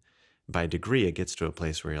responding. By degree, it gets to a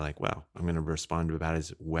place where you're like, wow, I'm going to respond about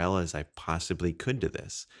as well as I possibly could to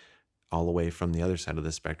this, all the way from the other side of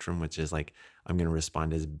the spectrum, which is like, I'm going to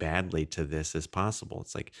respond as badly to this as possible.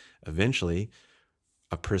 It's like eventually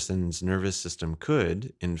a person's nervous system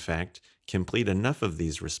could, in fact, complete enough of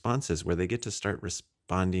these responses where they get to start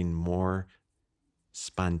responding more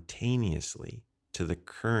spontaneously to the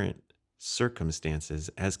current circumstances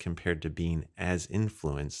as compared to being as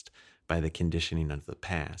influenced by the conditioning of the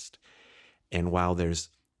past. And while there's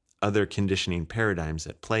other conditioning paradigms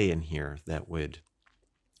at play in here that would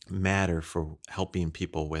matter for helping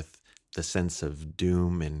people with the sense of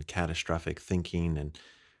doom and catastrophic thinking and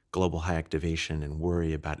global high activation and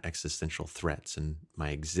worry about existential threats and my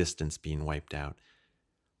existence being wiped out,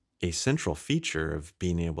 a central feature of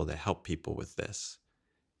being able to help people with this,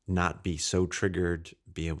 not be so triggered,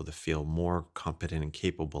 be able to feel more competent and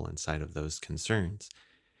capable inside of those concerns,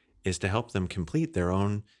 is to help them complete their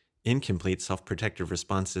own incomplete self-protective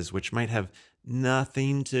responses, which might have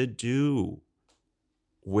nothing to do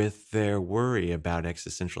with their worry about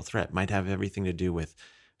existential threat, might have everything to do with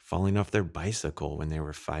falling off their bicycle when they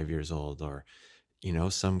were 5 years old, or,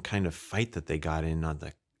 some kind of fight that they got in on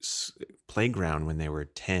the playground when they were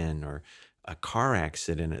 10, or a car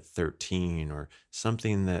accident at 13, or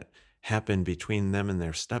something that happened between them and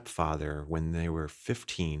their stepfather when they were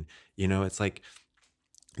 15. It's like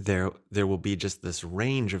there will be just this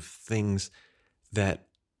range of things that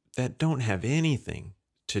don't have anything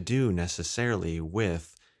to do necessarily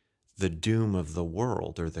with the doom of the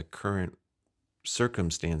world or the current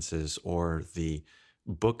circumstances or the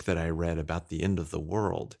book that I read about the end of the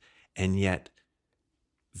world. And yet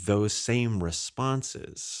those same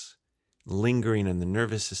responses lingering in the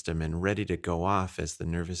nervous system and ready to go off as the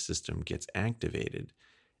nervous system gets activated,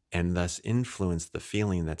 and thus influence the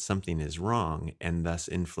feeling that something is wrong, and thus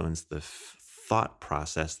influence the thought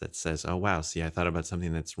process that says, oh, wow, see, I thought about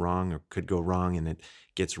something that's wrong or could go wrong, and it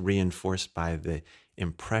gets reinforced by the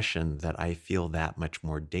impression that I feel that much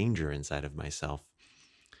more danger inside of myself.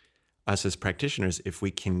 Us as practitioners, if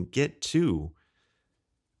we can get to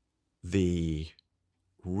the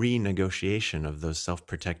renegotiation of those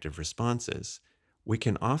self-protective responses, we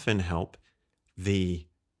can often help the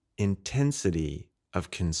intensity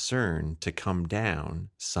of concern to come down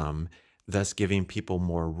some, thus giving people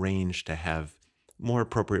more range to have more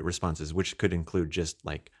appropriate responses, which could include just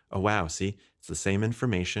like, oh, wow, see, it's the same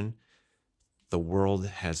information. The world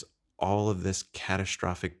has all of this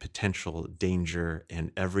catastrophic potential danger,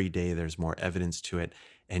 and every day there's more evidence to it.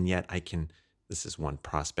 And yet this is one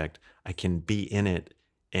prospect, I can be in it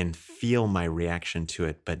and feel my reaction to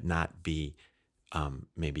it, but not be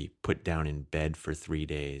maybe put down in bed for 3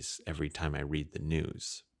 days every time I read the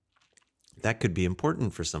news. That could be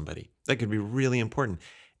important for somebody. That could be really important.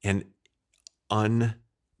 And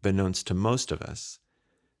unbeknownst to most of us,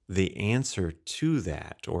 the answer to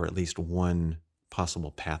that, or at least one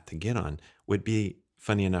possible path to get on, would be,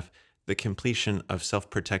 funny enough, the completion of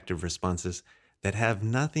self-protective responses that have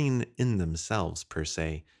nothing in themselves per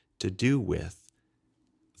se to do with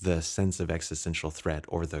the sense of existential threat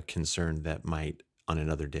or the concern that might on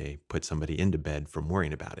another day put somebody into bed from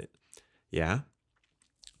worrying about it. Yeah?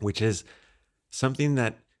 Which is something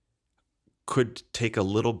that could take a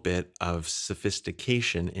little bit of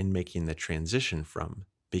sophistication in making the transition from,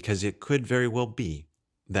 because it could very well be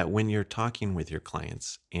that when you're talking with your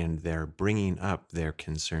clients and they're bringing up their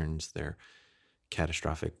concerns, their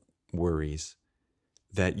catastrophic worries,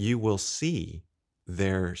 that you will see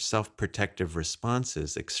their self-protective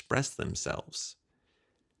responses express themselves,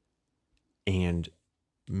 and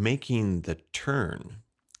making the turn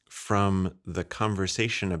from the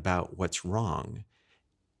conversation about what's wrong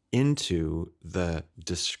into the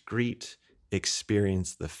discrete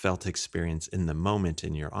experience, the felt experience in the moment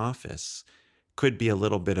in your office could be a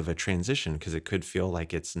little bit of a transition, because it could feel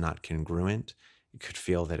like it's not congruent. It could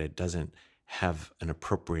feel that it doesn't have an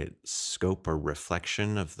appropriate scope or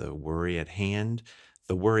reflection of the worry at hand.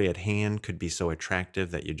 The worry at hand could be so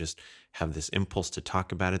attractive that you just have this impulse to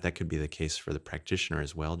talk about it. That could be the case for the practitioner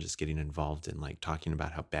as well, just getting involved in like talking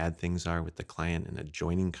about how bad things are with the client in a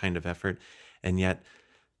joining kind of effort. And yet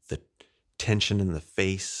the tension in the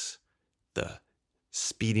face, the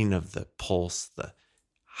speeding of the pulse, the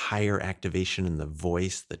higher activation in the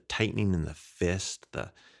voice, the tightening in the fist,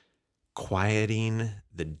 the quieting,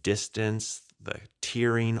 the distance, the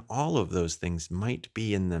tearing, all of those things might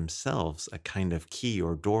be in themselves a kind of key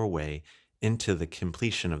or doorway into the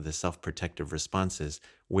completion of the self-protective responses,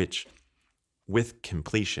 which with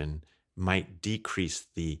completion might decrease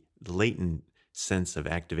the latent sense of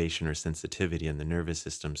activation or sensitivity in the nervous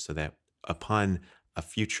system, so that upon a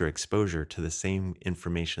future exposure to the same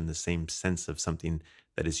information, the same sense of something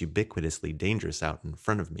that is ubiquitously dangerous out in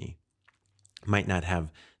front of me, might not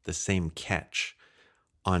have the same catch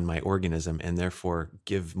on my organism, and therefore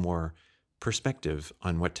give more perspective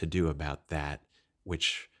on what to do about that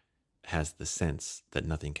which has the sense that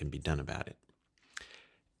nothing can be done about it.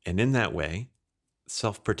 And in that way,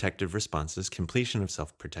 self-protective responses, completion of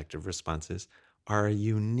self-protective responses, are a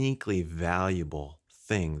uniquely valuable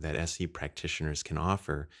thing that SE practitioners can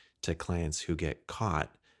offer to clients who get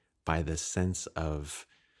caught by the sense of,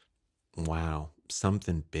 wow,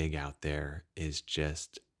 something big out there is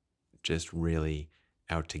just really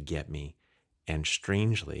out to get me. And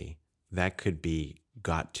strangely, that could be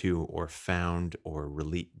got to or found or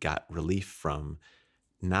got relief from,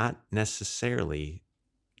 not necessarily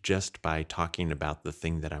just by talking about the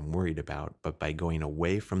thing that I'm worried about, but by going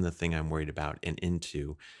away from the thing I'm worried about and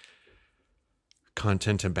into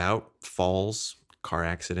content about falls, car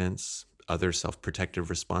accidents, other self-protective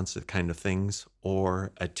responsive kind of things,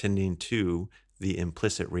 or attending to the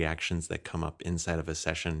implicit reactions that come up inside of a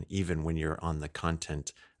session, even when you're on the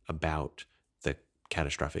content about the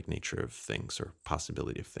catastrophic nature of things or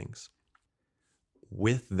possibility of things.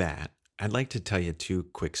 With that, I'd like to tell you two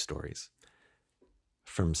quick stories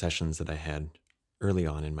from sessions that I had early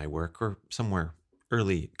on in my work, or somewhere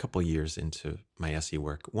early, couple years into my SE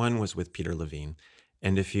work. One was with Peter Levine.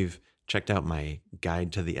 And if you've checked out my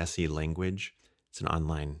Guide to the SE Language, it's an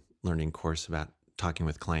online learning course about talking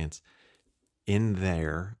with clients. In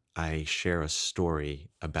there, I share a story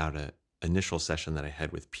about an initial session that I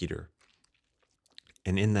had with Peter.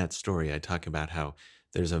 And in that story, I talk about how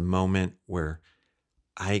there's a moment where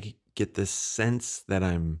I get this sense that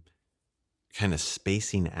I'm kind of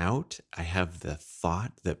spacing out. I have the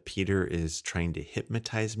thought that Peter is trying to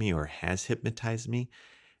hypnotize me or has hypnotized me.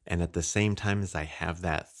 And at the same time as I have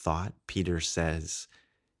that thought, Peter says,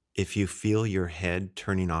 if you feel your head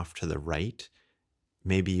turning off to the right,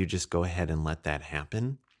 maybe you just go ahead and let that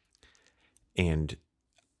happen. And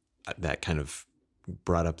that kind of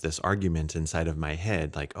brought up this argument inside of my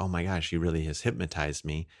head, like, oh my gosh, he really has hypnotized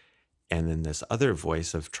me. And then this other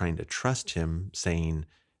voice of trying to trust him saying,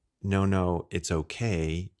 no, it's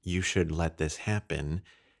okay. You should let this happen.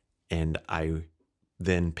 And I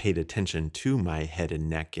then paid attention to my head and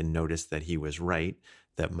neck and noticed that he was right,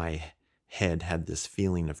 that my head had this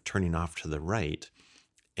feeling of turning off to the right.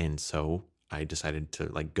 And so I decided to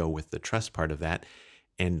go with the trust part of that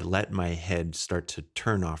and let my head start to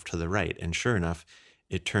turn off to the right. And sure enough,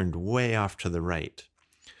 it turned way off to the right.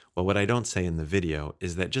 Well, what I don't say in the video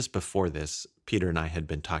is that just before this, Peter and I had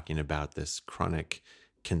been talking about this chronic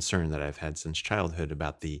concern that I've had since childhood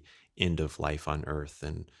about the end of life on Earth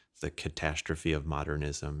and the catastrophe of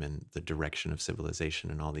modernism and the direction of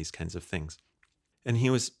civilization and all these kinds of things. And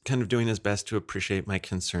he was kind of doing his best to appreciate my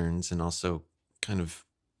concerns and also kind of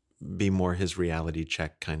be more his reality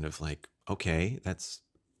check, kind of like, okay, that's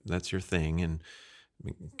your thing. And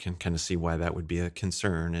we can kind of see why that would be a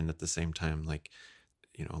concern. And at the same time,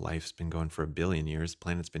 life's been going for 1 billion years. The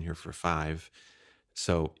planet's been here for 5.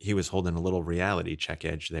 So he was holding a little reality check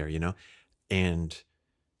edge there, And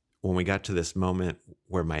when we got to this moment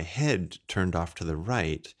where my head turned off to the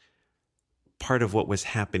right, part of what was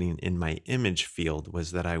happening in my image field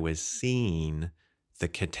was that I was seeing the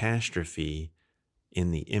catastrophe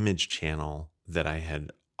in the image channel that I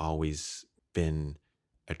had always been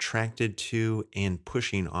attracted to and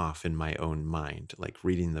pushing off in my own mind, like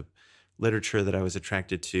reading the literature that I was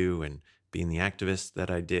attracted to and being the activist that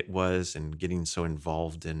I was and getting so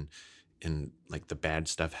involved in like the bad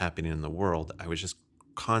stuff happening in the world. I was just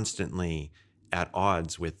constantly at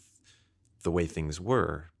odds with the way things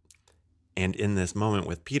were. And in this moment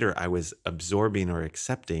with Peter, I was absorbing or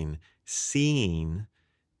accepting, seeing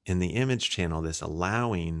in the image channel, this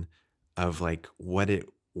allowing of what it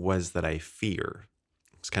was that I fear.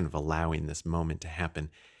 It's kind of allowing this moment to happen.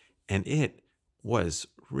 And it was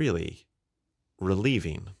really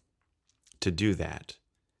relieving to do that.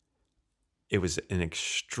 It was an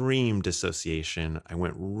extreme dissociation. I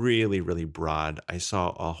went really, really broad. I saw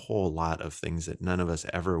a whole lot of things that none of us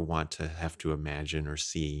ever want to have to imagine or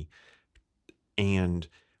see. And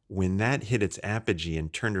when that hit its apogee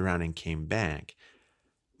and turned around and came back,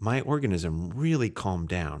 my organism really calmed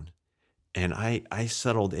down. And I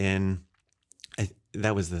settled in.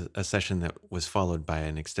 That was a session that was followed by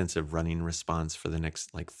an extensive running response for the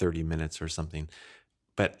next 30 minutes or something.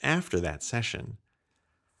 But after that session,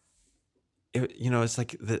 it's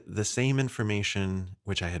like the same information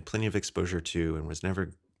which I had plenty of exposure to and was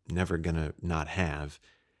never gonna not have,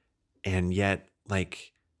 and yet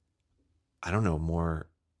like I don't know, more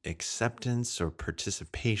acceptance or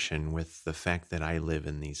participation with the fact that I live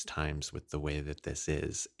in these times with the way that this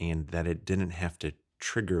is, and that it didn't have to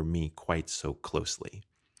trigger me quite so closely.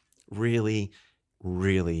 Really,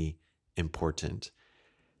 really important.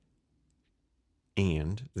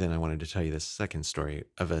 And then I wanted to tell you this second story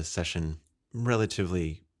of a session,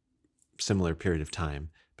 relatively similar period of time,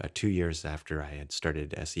 about 2 years after I had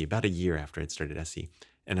started SE, about a year after I'd started SE.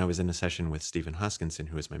 And I was in a session with Stephen Hoskinson,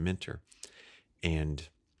 who was my mentor. And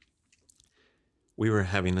we were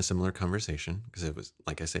having a similar conversation because it was,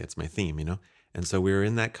 like I say, it's my theme, And so we were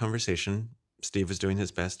in that conversation. Steve was doing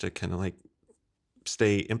his best to kind of like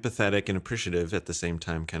stay empathetic and appreciative at the same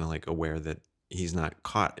time, kind of like aware that he's not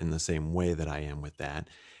caught in the same way that I am with that.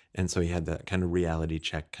 And so he had that kind of reality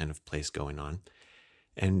check kind of place going on.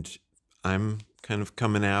 And I'm kind of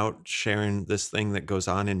coming out, sharing this thing that goes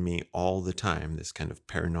on in me all the time, this kind of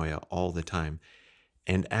paranoia all the time.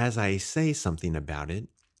 And as I say something about it,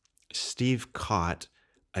 Steve caught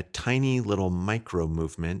a tiny little micro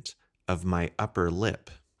movement of my upper lip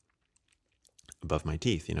above my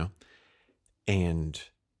teeth, and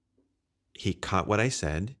he caught what I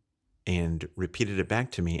said and repeated it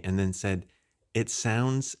back to me and then said, "It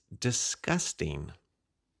sounds disgusting."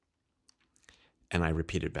 And I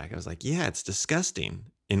repeated back. I was like, "Yeah, it's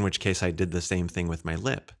disgusting." In which case I did the same thing with my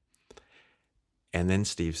lip. And then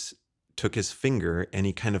Steve took his finger and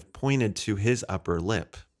he kind of pointed to his upper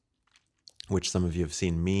lip, which some of you have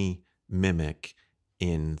seen me mimic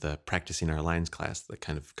in the Practicing Our Lines class, the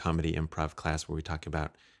kind of comedy improv class where we talk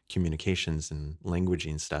about communications and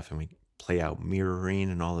languaging stuff, and we play out mirroring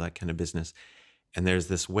and all that kind of business. And there's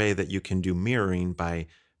this way that you can do mirroring by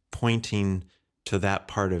pointing to that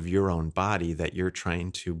part of your own body that you're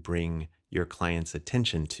trying to bring your client's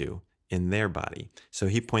attention to in their body. So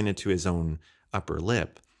he pointed to his own upper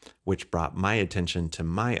lip, which brought my attention to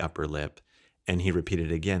my upper lip. And he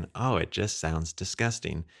repeated again, "Oh, it just sounds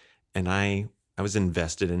disgusting." And I was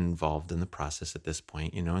invested and involved in the process at this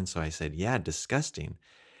point, and so I said, "Yeah, disgusting."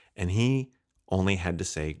 And he only had to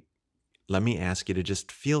say, "Let me ask you to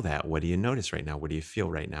just feel that. What do you notice right now? What do you feel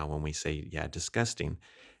right now when we say, yeah, disgusting?"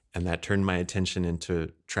 And that turned my attention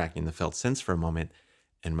into tracking the felt sense for a moment.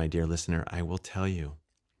 And my dear listener, I will tell you,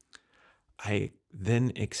 I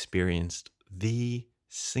then experienced the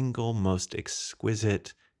single most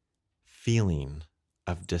exquisite feeling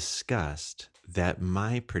of disgust that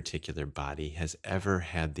my particular body has ever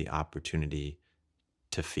had the opportunity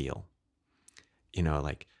to feel.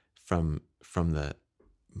 Like from the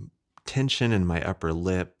tension in my upper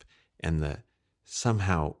lip and the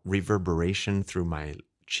somehow reverberation through my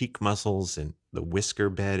cheek muscles and the whisker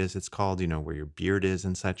bed, as it's called, where your beard is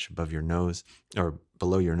and such, above your nose or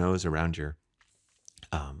below your nose, around your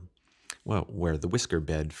where the whisker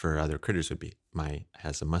bed for other critters would be.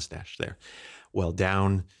 Has a mustache there. Well,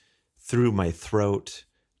 down through my throat,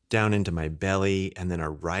 down into my belly, and then a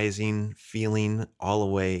rising feeling all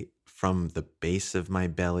the way from the base of my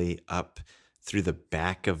belly up through the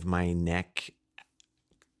back of my neck,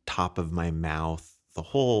 top of my mouth, the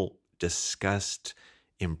whole disgust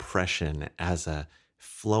impression as a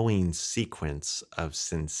flowing sequence of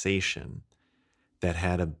sensation that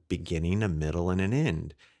had a beginning, a middle, and an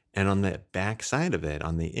end. And on the back side of it,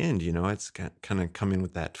 on the end, it's kind of coming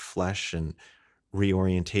with that flesh and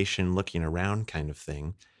reorientation, looking around kind of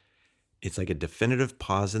thing. It's like a definitive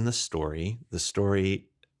pause in the story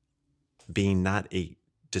being not a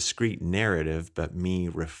discrete narrative, but me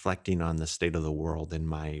reflecting on the state of the world and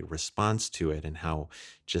my response to it and how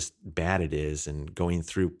just bad it is, and going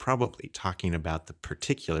through probably talking about the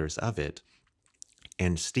particulars of it.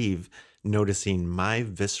 And Steve noticing my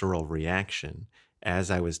visceral reaction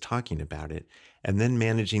as I was talking about it, and then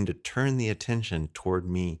managing to turn the attention toward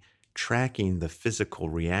me tracking the physical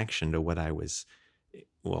reaction to what I was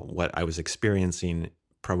experiencing,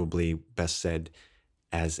 probably best said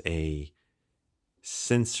as a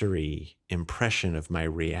sensory impression of my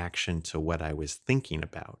reaction to what I was thinking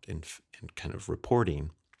about and kind of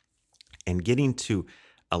reporting, and getting to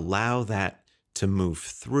allow that to move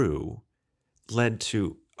through led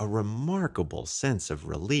to a remarkable sense of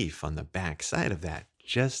relief on the backside of that,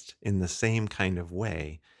 just in the same kind of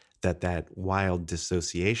way that wild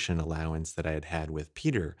dissociation allowance that I had had with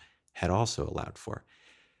Peter had also allowed for.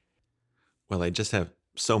 Well, I just have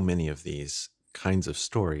so many of these kinds of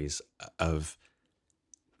stories of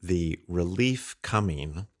the relief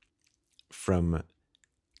coming from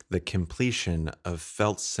the completion of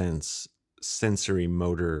felt sense, sensory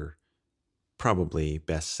motor probably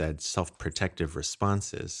best said, self-protective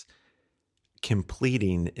responses,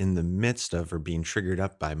 completing in the midst of or being triggered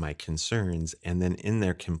up by my concerns, and then in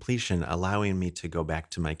their completion, allowing me to go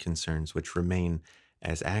back to my concerns, which remain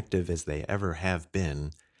as active as they ever have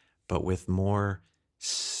been, but with more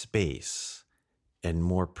space and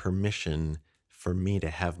more permission for me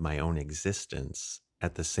to have my own existence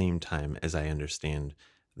at the same time as I understand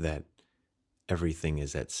that everything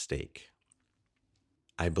is at stake.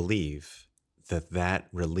 I believe that that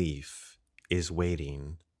relief is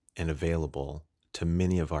waiting and available to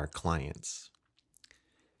many of our clients,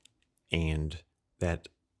 and that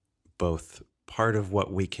both part of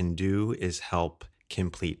what we can do is help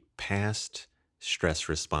complete past stress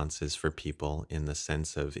responses for people in the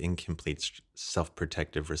sense of incomplete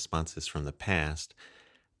self-protective responses from the past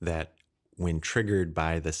that, when triggered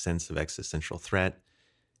by the sense of existential threat,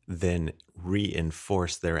 then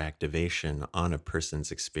reinforce their activation on a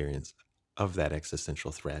person's experience of that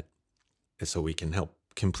existential threat. And so we can help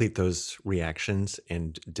complete those reactions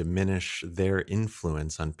and diminish their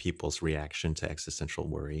influence on people's reaction to existential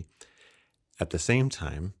worry. At the same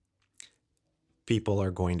time, people are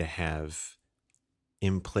going to have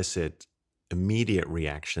implicit, immediate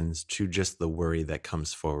reactions to just the worry that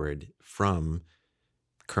comes forward from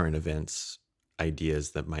current events,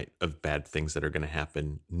 ideas that might of bad things that are going to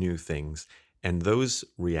happen, new things. And those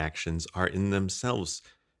reactions are in themselves,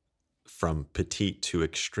 from petite to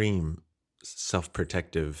extreme,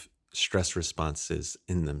 self-protective stress responses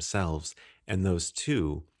in themselves. And those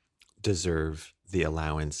too deserve the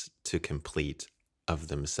allowance to complete of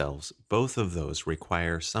themselves. Both of those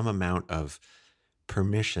require some amount of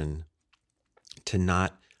permission to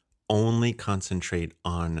not only concentrate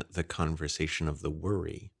on the conversation of the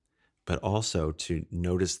worry, but also to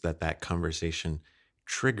notice that that conversation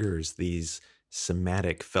triggers these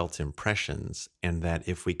somatic felt impressions, and that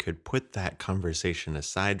if we could put that conversation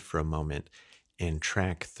aside for a moment and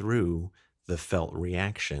track through the felt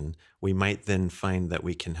reaction, we might then find that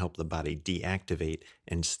we can help the body deactivate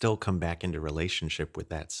and still come back into relationship with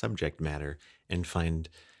that subject matter and find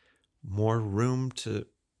more room to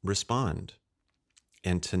respond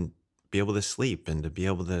and to be able to sleep and to be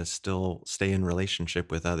able to still stay in relationship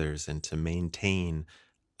with others and to maintain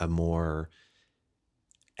a more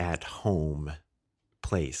at home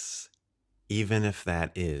place, even if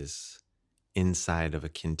that is inside of a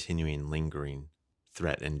continuing, lingering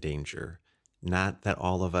threat and danger. Not that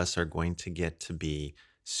all of us are going to get to be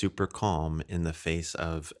super calm in the face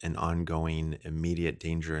of an ongoing immediate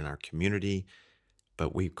danger in our community,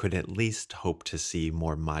 but we could at least hope to see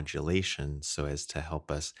more modulation so as to help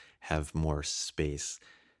us have more space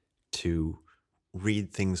to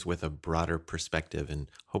read things with a broader perspective and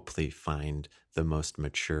hopefully find the most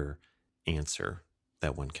mature answer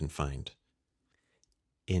that one can find.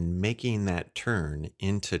 In making that turn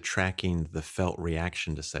into tracking the felt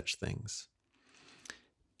reaction to such things,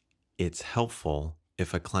 it's helpful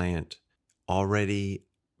if a client already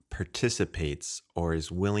participates or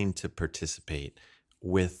is willing to participate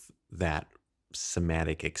with that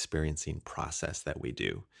somatic experiencing process that we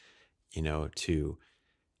do. To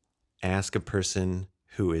ask a person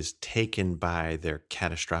who is taken by their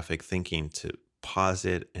catastrophic thinking to pause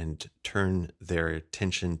it and turn their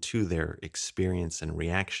attention to their experience and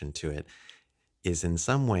reaction to it is in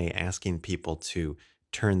some way asking people to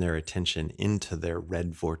turn their attention into their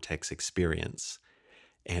red vortex experience.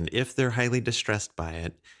 And if they're highly distressed by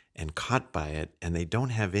it and caught by it, and they don't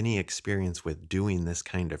have any experience with doing this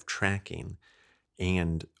kind of tracking,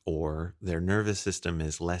 and or their nervous system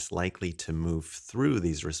is less likely to move through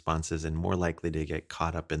these responses and more likely to get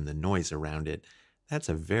caught up in the noise around it, that's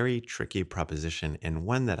a very tricky proposition, and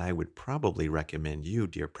one that I would probably recommend you,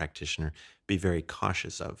 dear practitioner, be very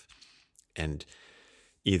cautious of. And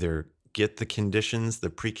either get the conditions, the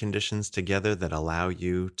preconditions together that allow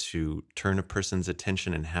you to turn a person's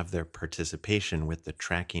attention and have their participation with the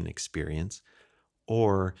tracking experience,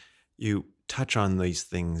 or you touch on these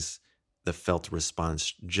things, the felt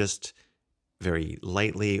response, just very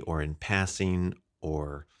lightly or in passing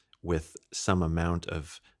or with some amount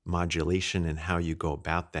of modulation in how you go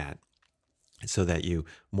about that, so that you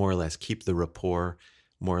more or less keep the rapport,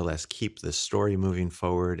 more or less keep the story moving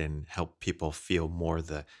forward and help people feel more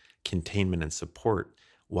the containment and support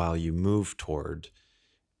while you move toward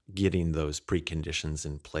getting those preconditions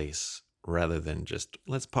in place, rather than just,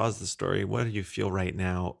 let's pause the story. What do you feel right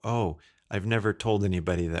now? Oh, I've never told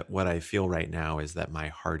anybody that what I feel right now is that my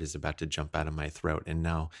heart is about to jump out of my throat. And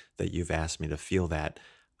now that you've asked me to feel that,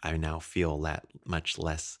 I now feel that much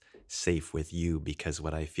less safe with you, because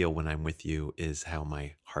what I feel when I'm with you is how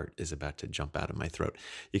my heart is about to jump out of my throat.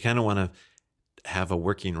 You kind of want to have a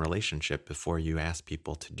working relationship before you ask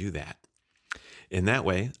people to do that. In that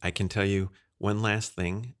way, I can tell you one last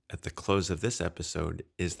thing at the close of this episode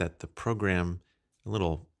is that the program, a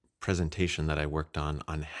little presentation that I worked on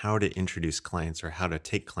how to introduce clients or how to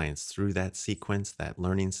take clients through that sequence, that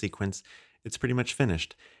learning sequence, it's pretty much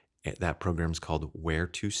finished. That program's called Where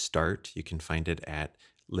to Start. You can find it at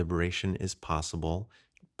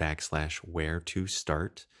liberationispossible.com/where to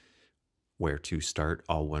start,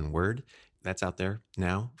 all one word. That's out there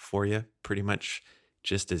now for you, pretty much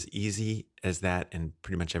just as easy as that, and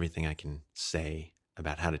pretty much everything I can say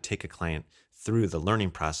about how to take a client through the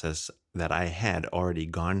learning process that I had already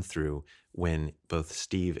gone through when both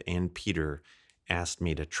Steve and Peter asked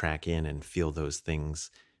me to track in and feel those things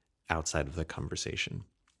outside of the conversation.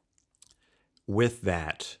 With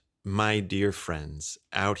that, my dear friends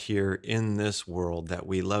out here in this world that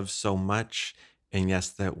we love so much, and yes,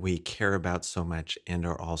 that we care about so much, and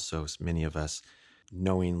are also, many of us,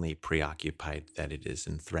 knowingly preoccupied that it is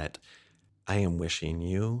in threat, I am wishing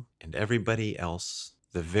you and everybody else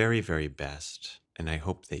the very, very best. And I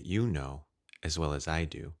hope that you know, as well as I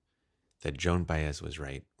do, that Joan Baez was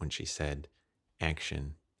right when she said,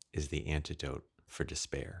 action is the antidote for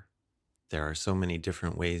despair. There are so many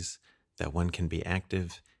different ways that one can be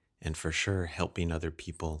active, and for sure helping other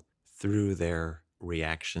people through their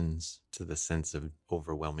reactions to the sense of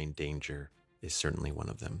overwhelming danger is certainly one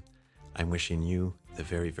of them. I'm wishing you the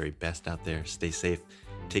very, very best out there. Stay safe.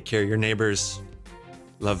 Take care of your neighbors.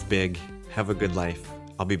 Love big. Have a good life.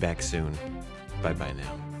 I'll be back soon. Bye-bye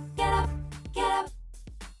now. Get up, get up,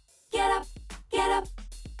 get up, get up,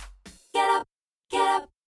 get up, get up.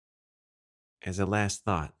 As a last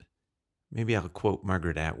thought, maybe I'll quote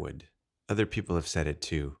Margaret Atwood. Other people have said it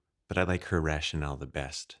too, but I like her rationale the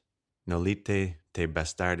best. Nolite te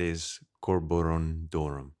bastardes corporum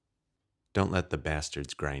dorum. Don't let the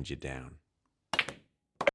bastards grind you down.